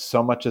granted.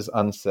 So much is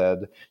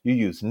unsaid. You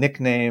use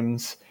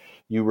nicknames.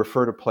 You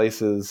refer to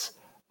places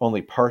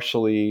only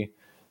partially.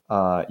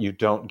 You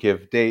don't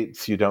give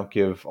dates. You don't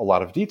give a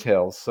lot of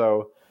details.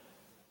 So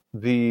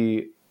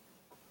the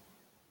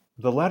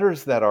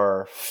letters that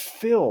are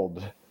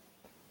filled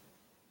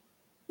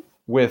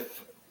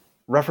with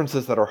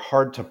references that are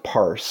hard to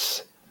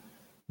parse,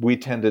 we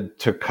tended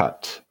to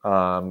cut.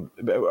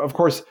 Of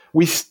course,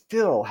 we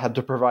still had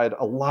to provide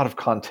a lot of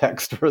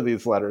context for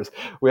these letters.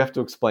 We have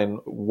to explain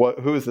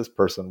who is this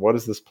person? What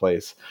is this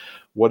place?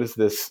 What is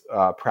this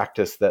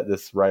practice that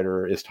this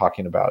writer is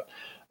talking about?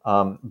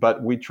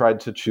 But we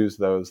tried to choose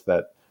those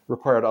that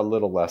required a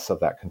little less of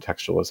that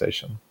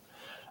contextualization.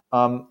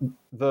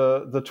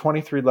 The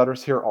 23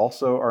 letters here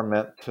also are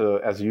meant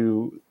to, as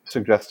you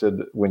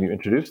suggested when you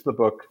introduced the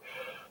book,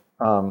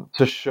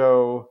 to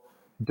show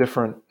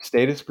different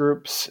status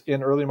groups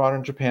in early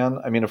modern Japan.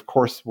 I mean, of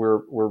course,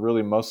 we're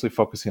really mostly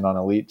focusing on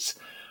elites,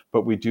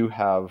 but we do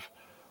have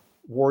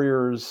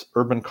warriors,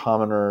 urban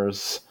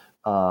commoners,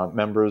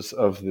 members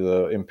of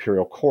the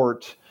imperial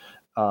court,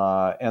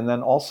 and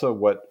then also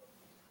what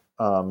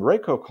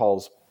Reiko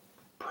calls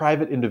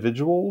private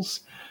individuals,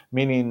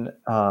 meaning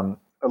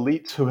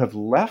elites who have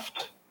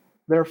left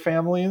their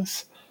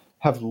families,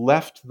 have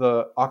left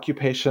the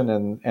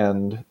occupation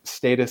and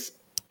status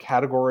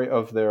category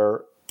of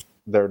their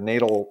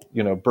natal,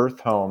 birth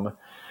home,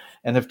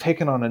 and have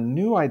taken on a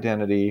new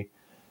identity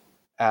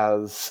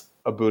as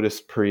a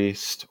Buddhist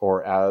priest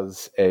or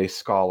as a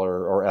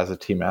scholar or as a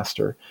tea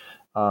master.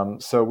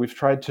 So we've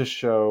tried to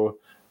show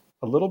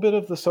a little bit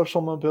of the social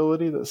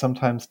mobility that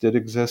sometimes did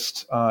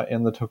exist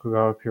in the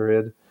Tokugawa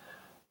period.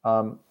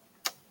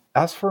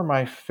 As for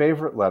my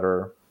favorite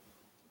letter,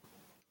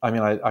 I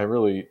mean,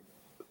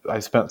 I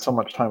spent so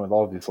much time with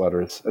all of these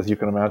letters. As you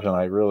can imagine,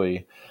 I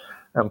really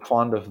am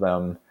fond of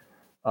them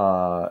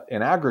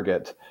in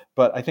aggregate.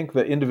 But I think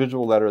the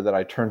individual letter that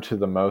I turn to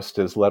the most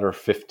is letter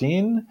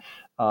 15,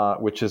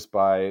 which is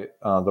by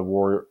the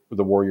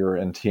warrior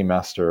and tea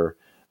master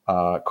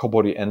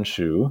Kobori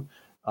Enshu.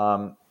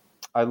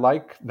 I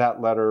like that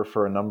letter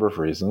for a number of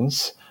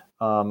reasons.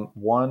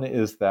 One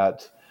is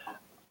that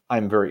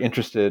I'm very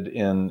interested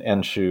in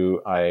Enshu.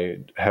 I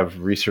have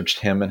researched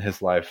him and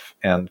his life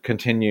and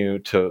continue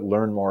to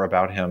learn more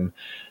about him.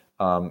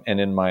 And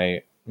in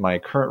my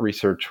current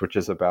research, which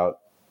is about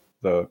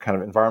the kind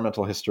of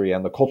environmental history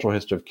and the cultural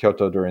history of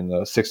Kyoto during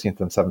the 16th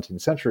and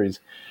 17th centuries,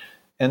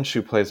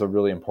 Enshu plays a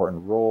really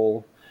important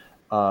role.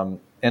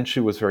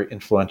 Enshu was very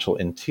influential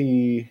in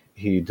tea.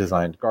 He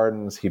designed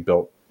gardens. He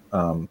built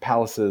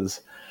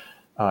palaces.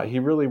 He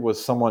really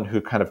was someone who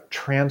kind of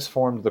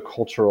transformed the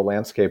cultural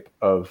landscape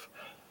of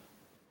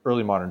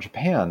early modern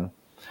Japan.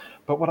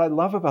 But what I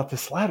love about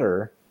this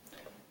letter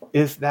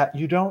is that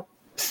you don't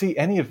see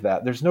any of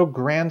that. There's no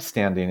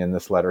grandstanding in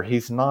this letter.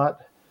 He's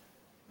not,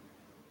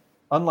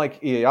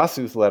 unlike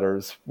Ieyasu's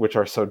letters, which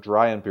are so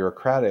dry and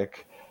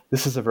bureaucratic,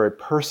 this is a very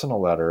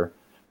personal letter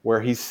where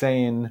he's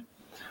saying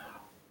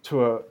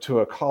to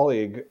a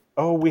colleague,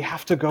 oh, we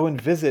have to go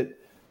and visit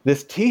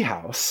this tea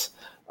house,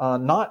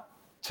 not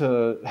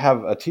to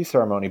have a tea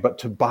ceremony, but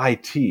to buy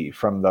tea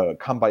from the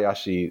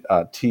Kambayashi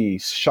tea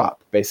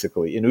shop,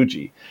 basically, in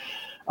Uji.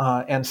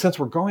 And since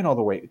we're going all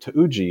the way to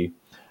Uji,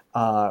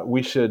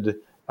 we should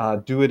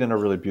do it in a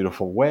really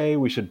beautiful way.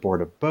 We should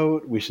board a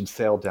boat. We should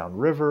sail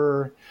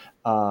downriver.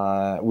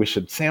 We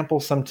should sample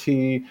some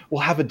tea.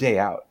 We'll have a day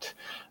out.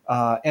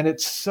 And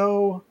it's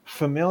so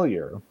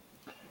familiar,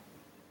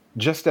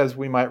 just as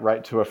we might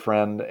write to a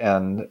friend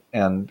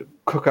and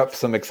cook up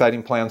some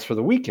exciting plans for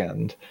the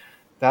weekend.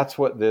 That's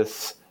what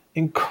this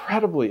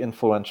incredibly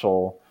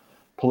influential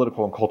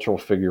political and cultural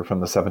figure from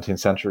the 17th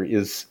century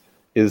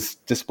is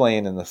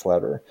displaying in this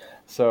letter.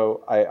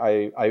 So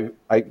I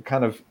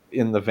kind of,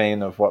 in the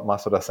vein of what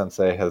Masuda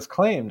Sensei has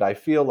claimed, I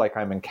feel like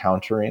I'm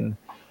encountering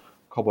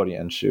Kobori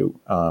Enshu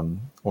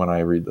when I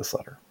read this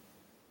letter.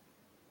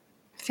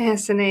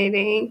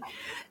 Fascinating.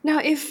 Now,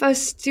 if a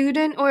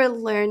student or a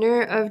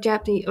learner of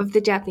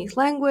the Japanese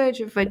language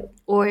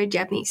or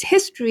Japanese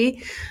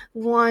history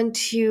want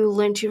to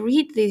learn to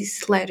read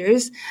these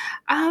letters,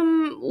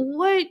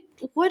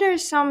 what are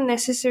some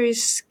necessary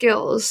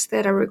skills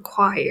that are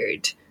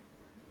required?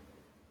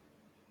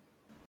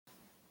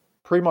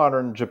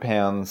 Pre-modern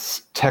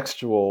Japan's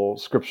textual,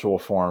 scriptural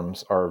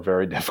forms are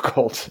very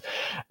difficult.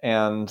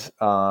 And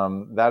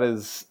that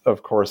is,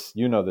 of course,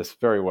 you know this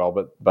very well,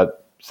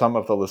 but some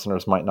of the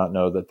listeners might not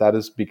know that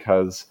is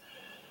because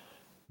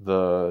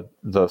the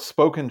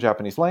spoken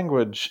Japanese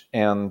language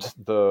and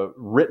the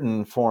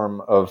written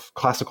form of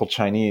classical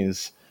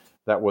Chinese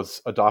that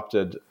was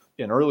adopted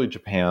in early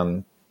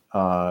Japan,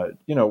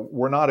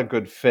 were not a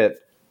good fit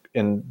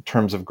in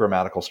terms of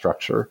grammatical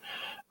structure.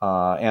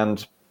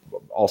 And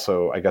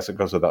also, I guess it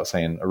goes without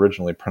saying,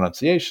 originally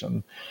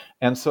pronunciation.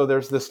 And so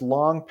there's this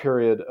long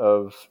period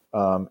of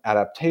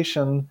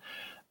adaptation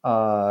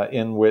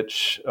in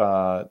which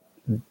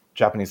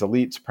Japanese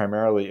elites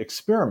primarily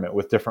experiment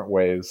with different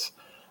ways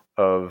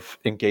of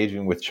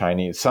engaging with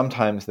Chinese.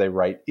 Sometimes they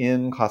write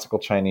in classical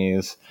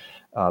Chinese,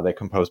 they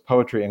compose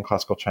poetry in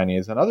classical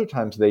Chinese, and other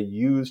times they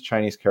use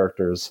Chinese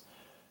characters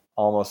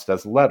almost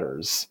as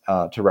letters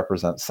to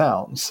represent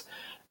sounds.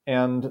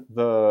 And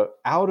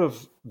out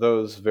of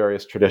those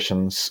various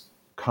traditions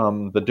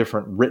come the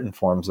different written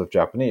forms of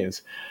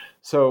Japanese.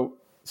 So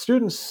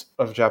students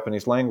of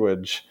Japanese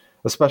language,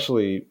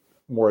 especially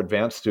more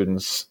advanced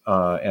students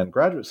and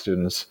graduate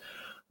students,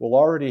 will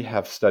already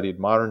have studied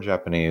modern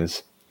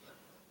Japanese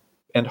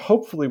and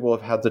hopefully will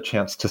have had the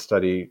chance to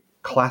study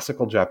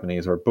classical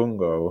Japanese, or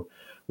bungo,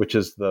 which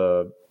is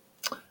the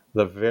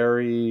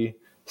very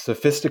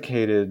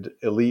sophisticated,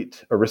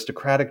 elite,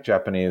 aristocratic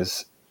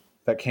Japanese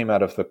that came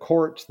out of the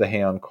court, the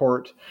Heian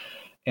court,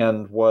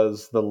 and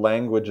was the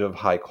language of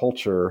high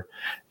culture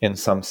in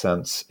some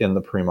sense in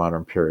the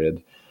pre-modern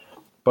period.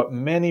 But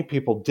many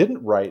people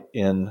didn't write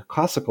in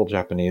classical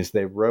Japanese.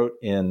 They wrote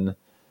in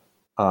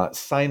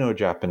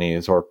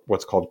Sino-Japanese, or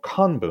what's called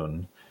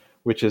kanbun,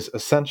 which is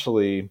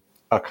essentially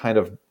a kind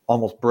of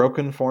almost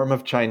broken form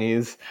of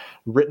Chinese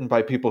written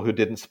by people who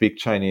didn't speak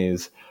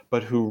Chinese,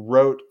 but who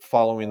wrote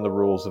following the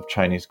rules of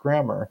Chinese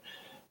grammar.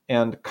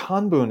 And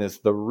kanbun is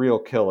the real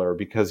killer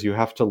because you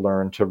have to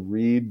learn to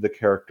read the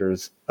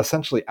characters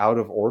essentially out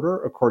of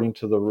order according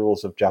to the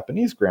rules of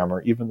Japanese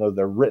grammar, even though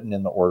they're written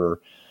in the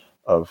order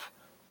of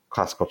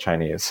classical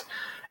Chinese.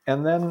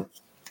 And then,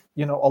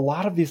 a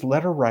lot of these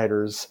letter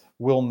writers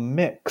will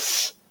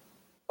mix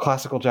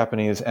classical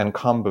Japanese and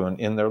kanbun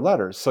in their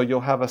letters. So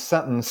you'll have a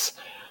sentence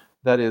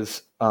that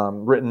is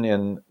written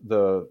in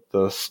the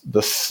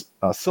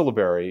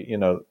syllabary,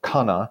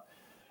 kana,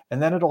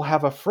 and then it'll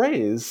have a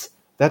phrase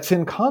that's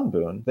in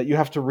kanbun that you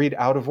have to read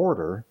out of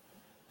order.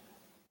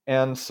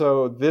 And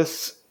so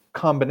this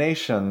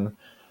combination,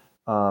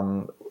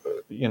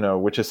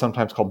 which is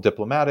sometimes called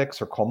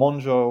diplomatics or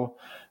komonjo,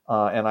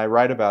 and I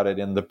write about it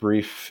in the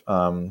brief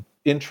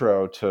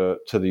intro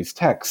to these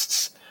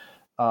texts,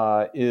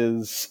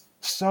 is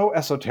so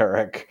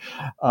esoteric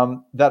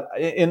that,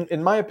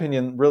 in my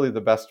opinion, really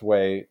the best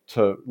way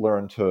to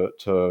learn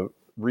to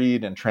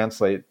read and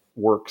translate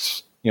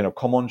works,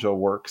 komonjo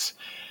works,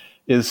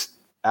 is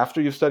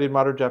after you've studied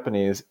modern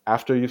Japanese,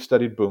 after you've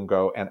studied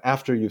bungo, and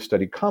after you've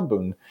studied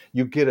kanbun,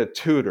 you get a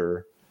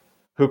tutor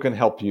who can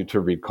help you to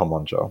read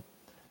komonjo.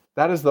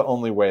 That is the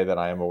only way that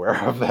I am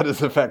aware of that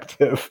is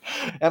effective.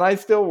 And I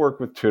still work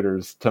with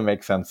tutors to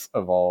make sense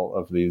of all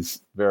of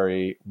these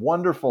very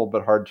wonderful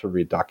but hard to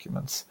read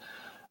documents.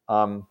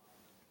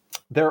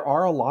 There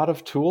are a lot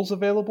of tools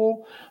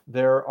available.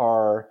 There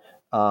are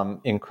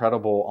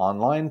incredible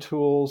online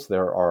tools.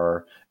 There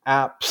are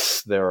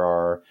apps. There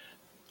are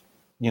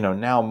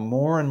now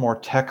more and more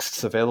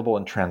texts available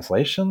in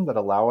translation that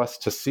allow us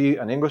to see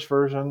an English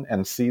version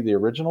and see the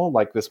original,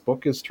 like this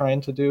book is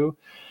trying to do.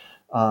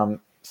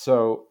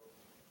 So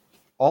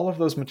all of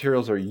those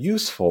materials are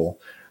useful,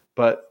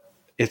 but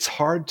it's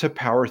hard to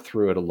power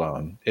through it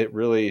alone. It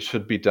really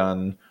should be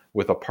done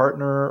with a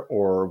partner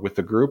or with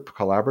a group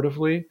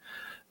collaboratively.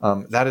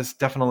 That is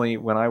definitely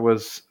when I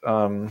was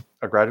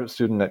a graduate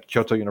student at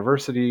Kyoto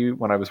University,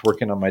 when I was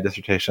working on my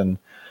dissertation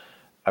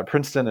at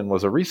Princeton and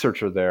was a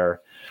researcher there.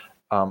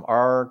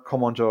 Our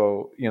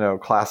komonjo,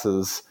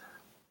 classes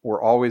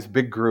were always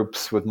big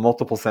groups with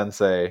multiple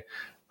sensei,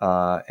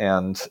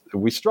 and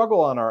we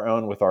struggle on our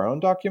own with our own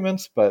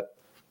documents, but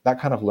that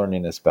kind of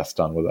learning is best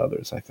done with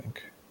others, I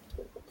think.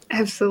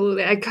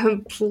 Absolutely, I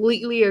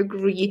completely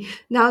agree.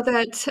 Now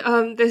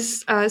that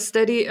this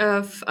study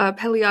of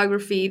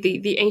paleography,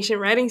 the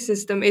ancient writing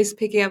system, is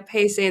picking up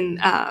pace in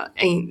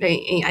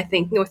I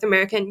think North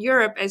America and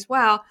Europe as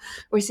well,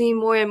 we're seeing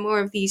more and more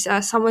of these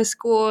summer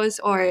schools,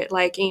 or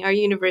like in our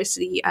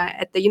university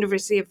at the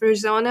University of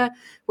Arizona,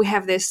 we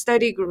have this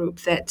study group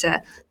that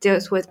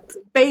deals with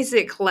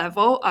basic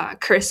level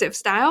cursive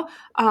style.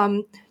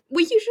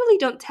 We usually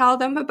don't tell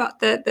them about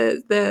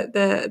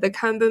the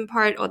kanban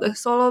part or the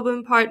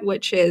solobun part,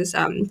 which is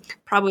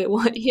probably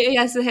what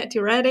Ieyasu had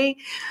to writing.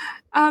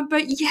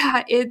 But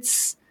yeah,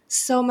 it's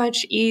so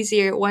much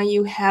easier when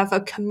you have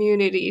a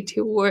community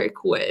to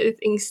work with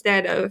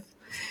instead of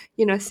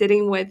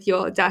sitting with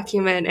your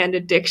document and a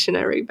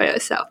dictionary by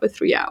yourself for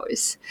 3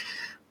 hours,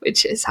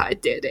 which is how I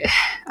did it.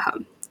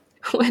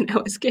 When I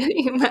was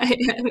getting my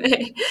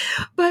MA.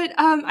 But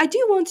I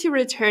do want to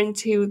return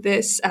to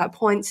this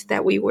point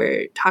that we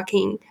were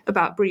talking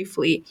about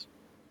briefly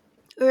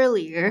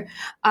earlier,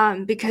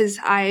 because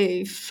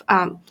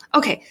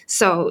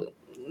so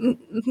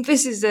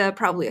this is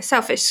probably a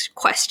selfish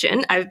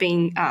question. I've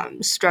been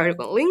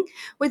struggling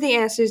with the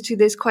answers to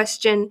this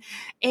question,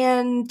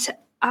 and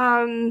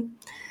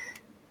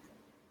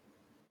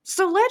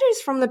so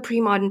letters from the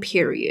pre-modern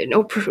period,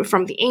 or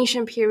from the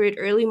ancient period,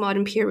 early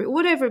modern period,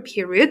 whatever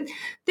period,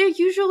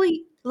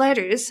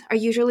 letters are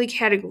usually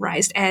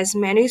categorized as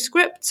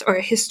manuscripts or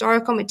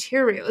historical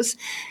materials,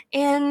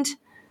 and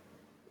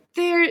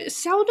they're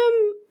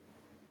seldom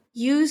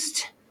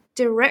used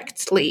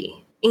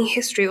directly in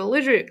history or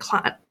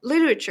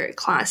literature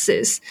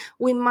classes.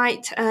 We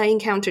might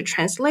encounter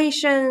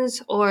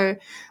translations or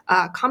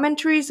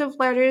commentaries of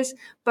letters,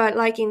 but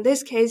like in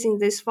this case, in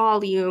this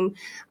volume,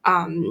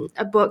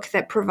 a book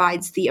that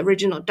provides the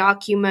original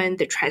document,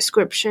 the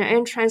transcription,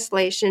 and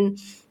translation,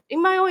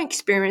 in my own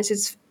experience,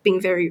 it's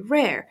been very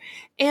rare.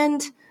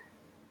 And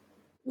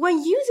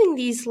when using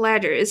these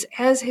letters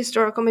as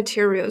historical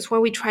materials,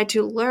 when we try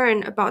to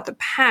learn about the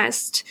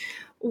past,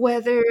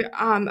 whether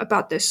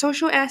about the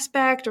social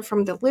aspect or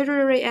from the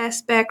literary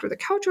aspect or the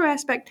cultural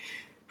aspect,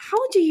 how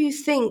do you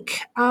think,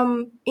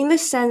 in the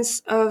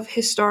sense of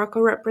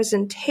historical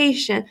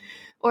representation,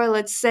 or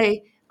let's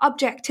say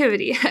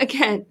objectivity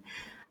again,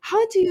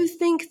 how do you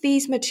think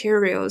these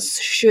materials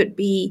should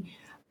be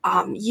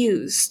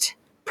used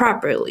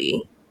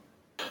properly?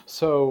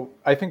 So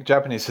I think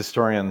Japanese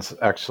historians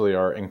actually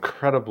are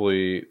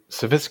incredibly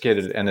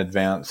sophisticated and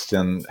advanced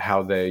in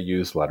how they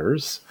use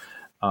letters.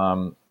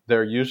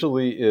 There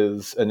usually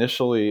is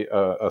initially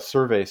a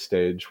survey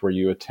stage where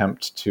you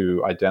attempt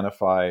to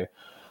identify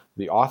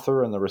the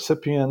author and the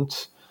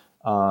recipient,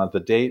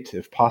 the date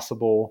if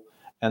possible,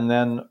 and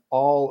then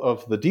all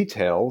of the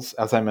details,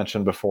 as I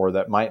mentioned before,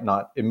 that might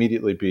not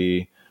immediately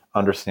be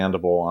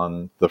understandable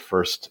on the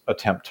first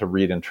attempt to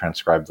read and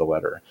transcribe the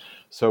letter.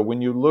 So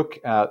when you look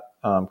at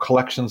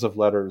collections of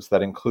letters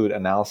that include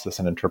analysis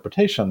and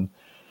interpretation,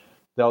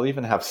 they'll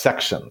even have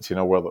sections,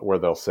 where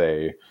they'll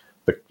say,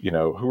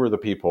 who are the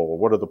people,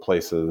 what are the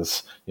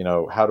places,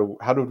 how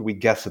did we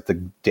guess at the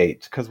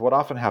date? Because what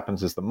often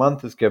happens is the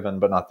month is given,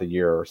 but not the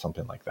year or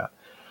something like that.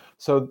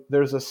 So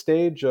there's a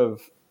stage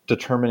of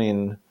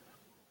determining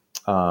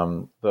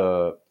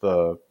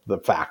the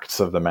facts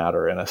of the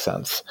matter, in a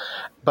sense.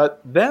 But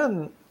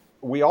then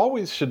we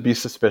always should be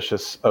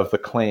suspicious of the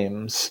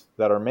claims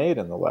that are made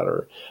in the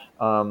letter,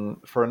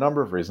 for a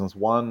number of reasons.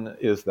 One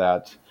is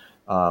that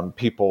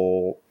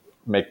people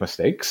make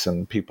mistakes,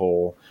 and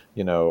people,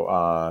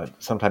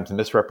 sometimes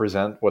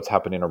misrepresent what's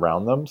happening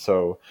around them.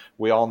 So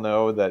we all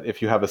know that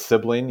if you have a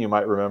sibling, you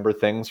might remember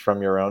things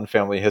from your own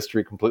family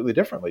history completely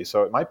differently.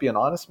 So it might be an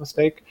honest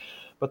mistake,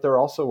 but there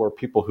also were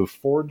people who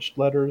forged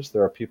letters.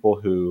 There are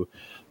people who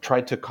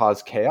tried to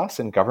cause chaos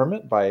in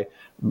government by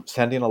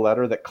sending a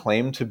letter that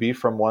claimed to be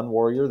from one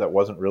warrior that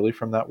wasn't really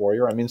from that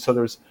warrior. So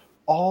there's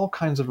all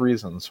kinds of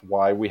reasons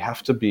why we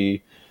have to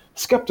be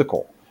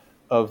skeptical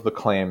of the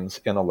claims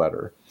in a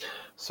letter.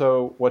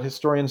 So what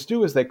historians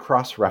do is they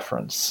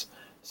cross-reference.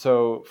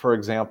 So, for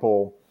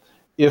example,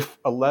 if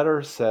a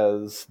letter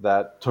says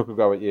that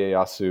Tokugawa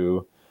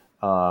Ieyasu,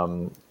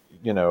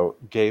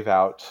 gave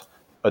out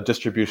a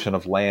distribution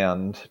of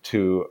land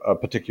to a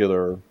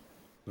particular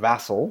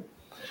vassal,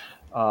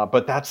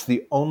 but that's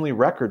the only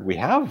record we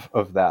have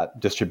of that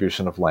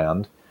distribution of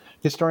land,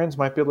 historians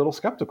might be a little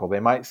skeptical.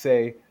 They might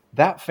say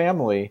that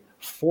family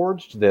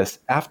forged this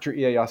after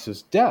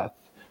Ieyasu's death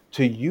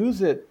to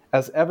use it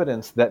as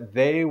evidence that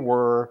they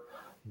were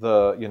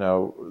the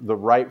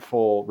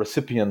rightful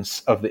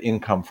recipients of the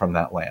income from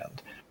that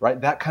land, right?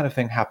 That kind of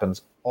thing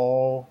happens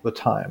all the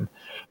time.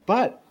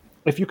 But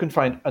if you can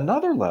find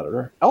another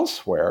letter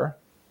elsewhere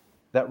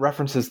that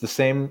references the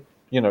same,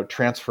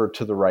 transfer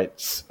to the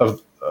rights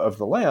of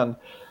the land,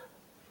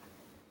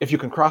 if you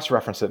can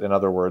cross-reference it, in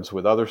other words,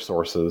 with other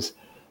sources,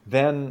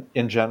 then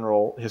in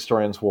general,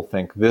 historians will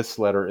think this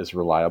letter is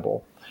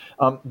reliable.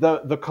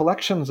 The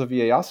collections of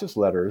Ieyasu's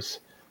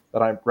letters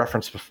that I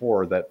referenced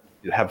before that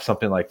have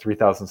something like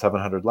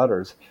 3,700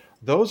 letters,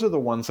 those are the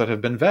ones that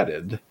have been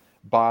vetted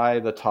by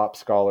the top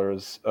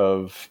scholars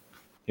of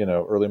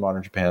early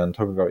modern Japan,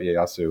 Tokugawa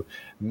Ieyasu,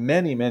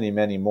 many, many,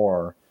 many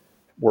more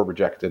were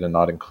rejected and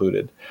not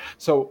included.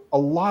 So a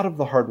lot of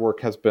the hard work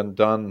has been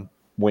done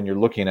when you're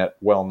looking at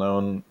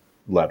well-known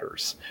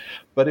letters.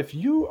 But if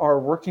you are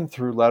working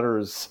through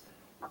letters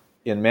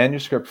in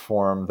manuscript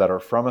form that are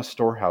from a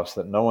storehouse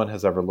that no one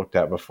has ever looked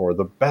at before,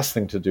 the best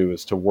thing to do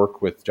is to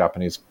work with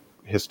Japanese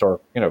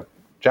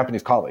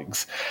Japanese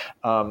colleagues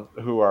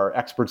who are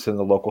experts in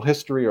the local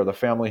history or the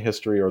family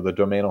history or the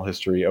domainal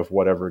history of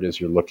whatever it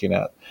is you're looking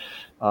at.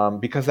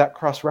 Because that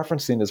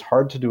cross-referencing is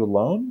hard to do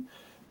alone.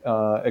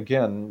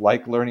 Again,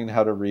 like learning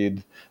how to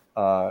read,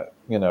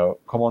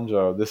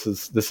 Komonjo,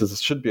 this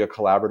should be a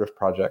collaborative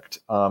project.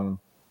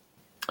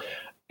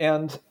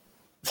 And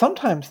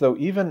sometimes, though,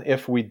 even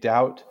if we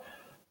doubt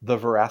the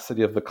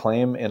veracity of the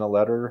claim in a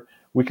letter,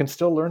 we can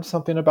still learn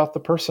something about the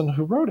person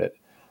who wrote it.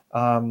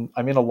 A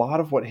lot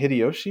of what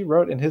Hideyoshi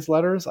wrote in his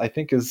letters, I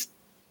think, it's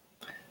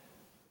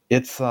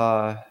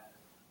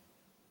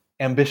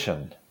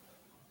ambition,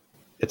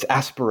 it's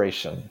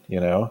aspiration.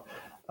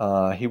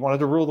 He wanted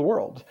to rule the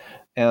world.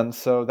 And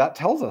so that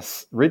tells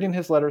us, reading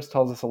his letters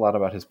tells us a lot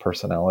about his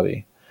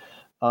personality.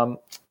 The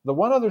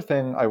one other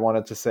thing I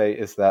wanted to say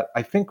is that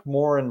I think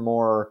more and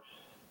more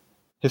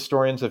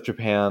historians of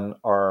Japan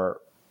are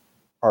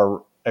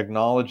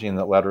acknowledging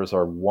that letters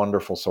are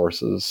wonderful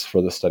sources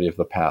for the study of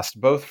the past,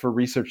 both for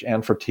research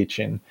and for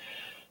teaching.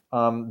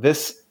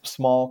 This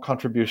small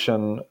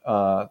contribution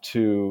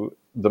to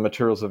the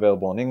materials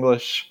available in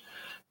English,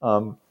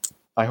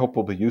 I hope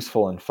will be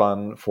useful and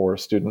fun for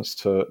students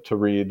to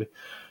read.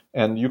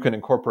 And you can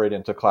incorporate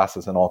into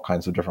classes in all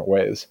kinds of different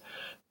ways.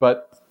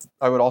 But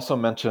I would also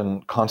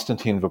mention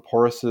Konstantin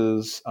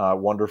Vaporus's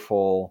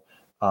wonderful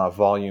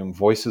volume,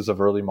 Voices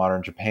of Early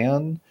Modern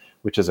Japan,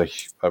 which is a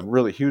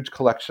really huge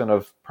collection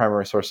of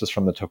primary sources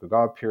from the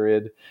Tokugawa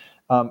period.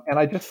 And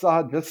I just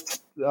saw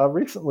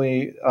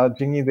recently,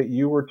 Jingy, that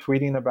you were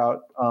tweeting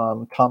about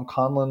Tom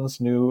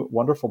Conlon's new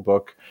wonderful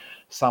book,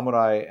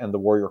 Samurai and the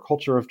Warrior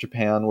Culture of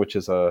Japan, which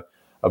is a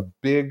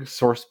big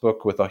source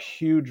book with a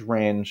huge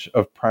range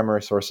of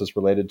primary sources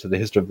related to the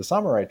history of the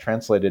samurai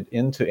translated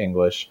into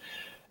English.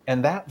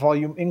 And that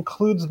volume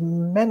includes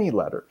many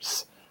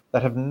letters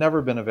that have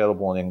never been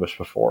available in English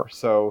before.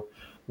 So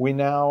we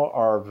now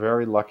are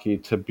very lucky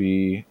to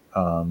be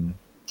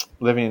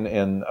living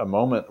in a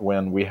moment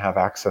when we have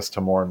access to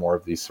more and more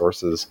of these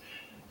sources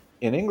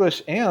in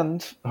English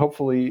and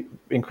hopefully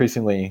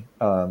increasingly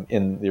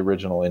in the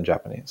original in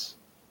Japanese.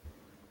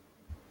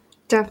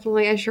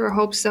 Definitely, I sure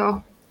hope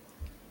so.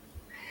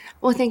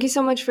 Well, thank you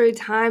so much for your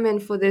time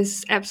and for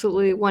this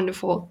absolutely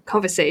wonderful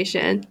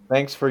conversation.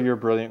 Thanks for your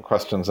brilliant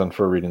questions and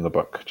for reading the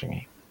book,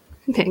 Jingy.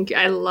 Thank you.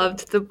 I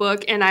loved the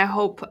book, and I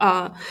hope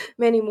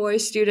many more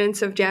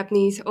students of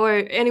Japanese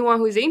or anyone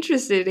who's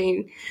interested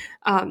in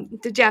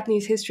the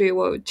Japanese history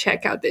will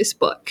check out this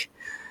book.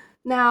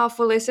 Now,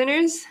 for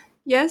listeners,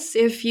 yes,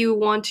 if you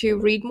want to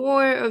read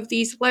more of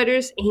these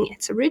letters in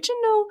its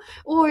original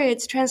or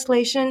its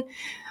translation,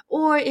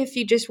 or if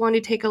you just want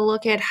to take a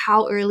look at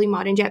how early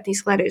modern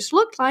Japanese letters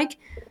looked like,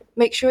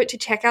 make sure to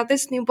check out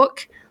this new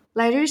book,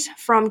 Letters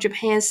from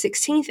Japan's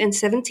 16th and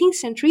 17th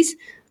Centuries,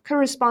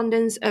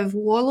 Correspondence of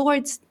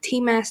Warlords, Tea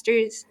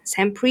Masters,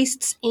 Zen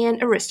Priests,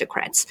 and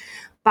Aristocrats,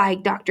 by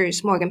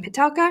Drs. Morgan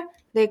Pitaka,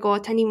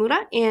 Reiko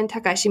Tanimura, and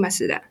Takashi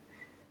Masuda.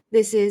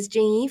 This is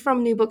Jing Yi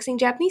from New Books in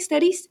Japanese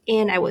Studies,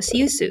 and I will see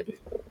you soon.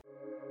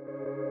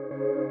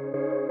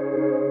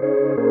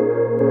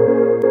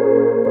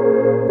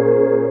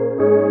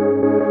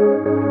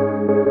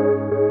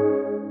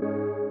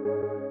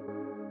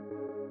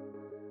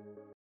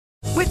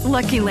 With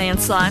Lucky Land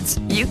Slots,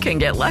 you can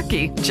get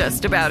lucky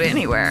just about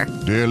anywhere.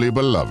 Dearly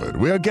beloved,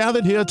 we are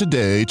gathered here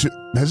today to...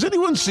 Has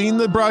anyone seen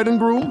the bride and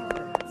groom?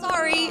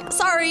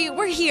 Sorry,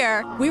 we're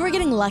here. We were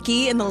getting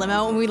lucky in the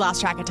limo and we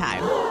lost track of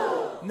time.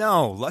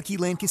 No, Lucky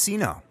Land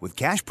Casino, with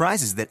cash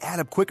prizes that add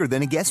up quicker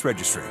than a guest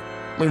registry.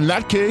 In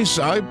that case,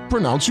 I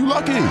pronounce you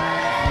lucky.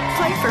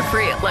 Play for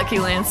free at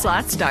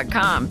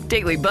LuckyLandSlots.com.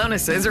 Daily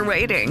bonuses are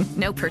waiting.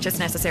 No purchase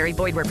necessary.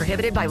 Void where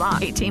prohibited by law.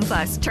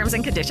 18+. Terms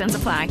and conditions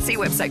apply. See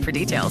website for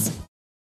details.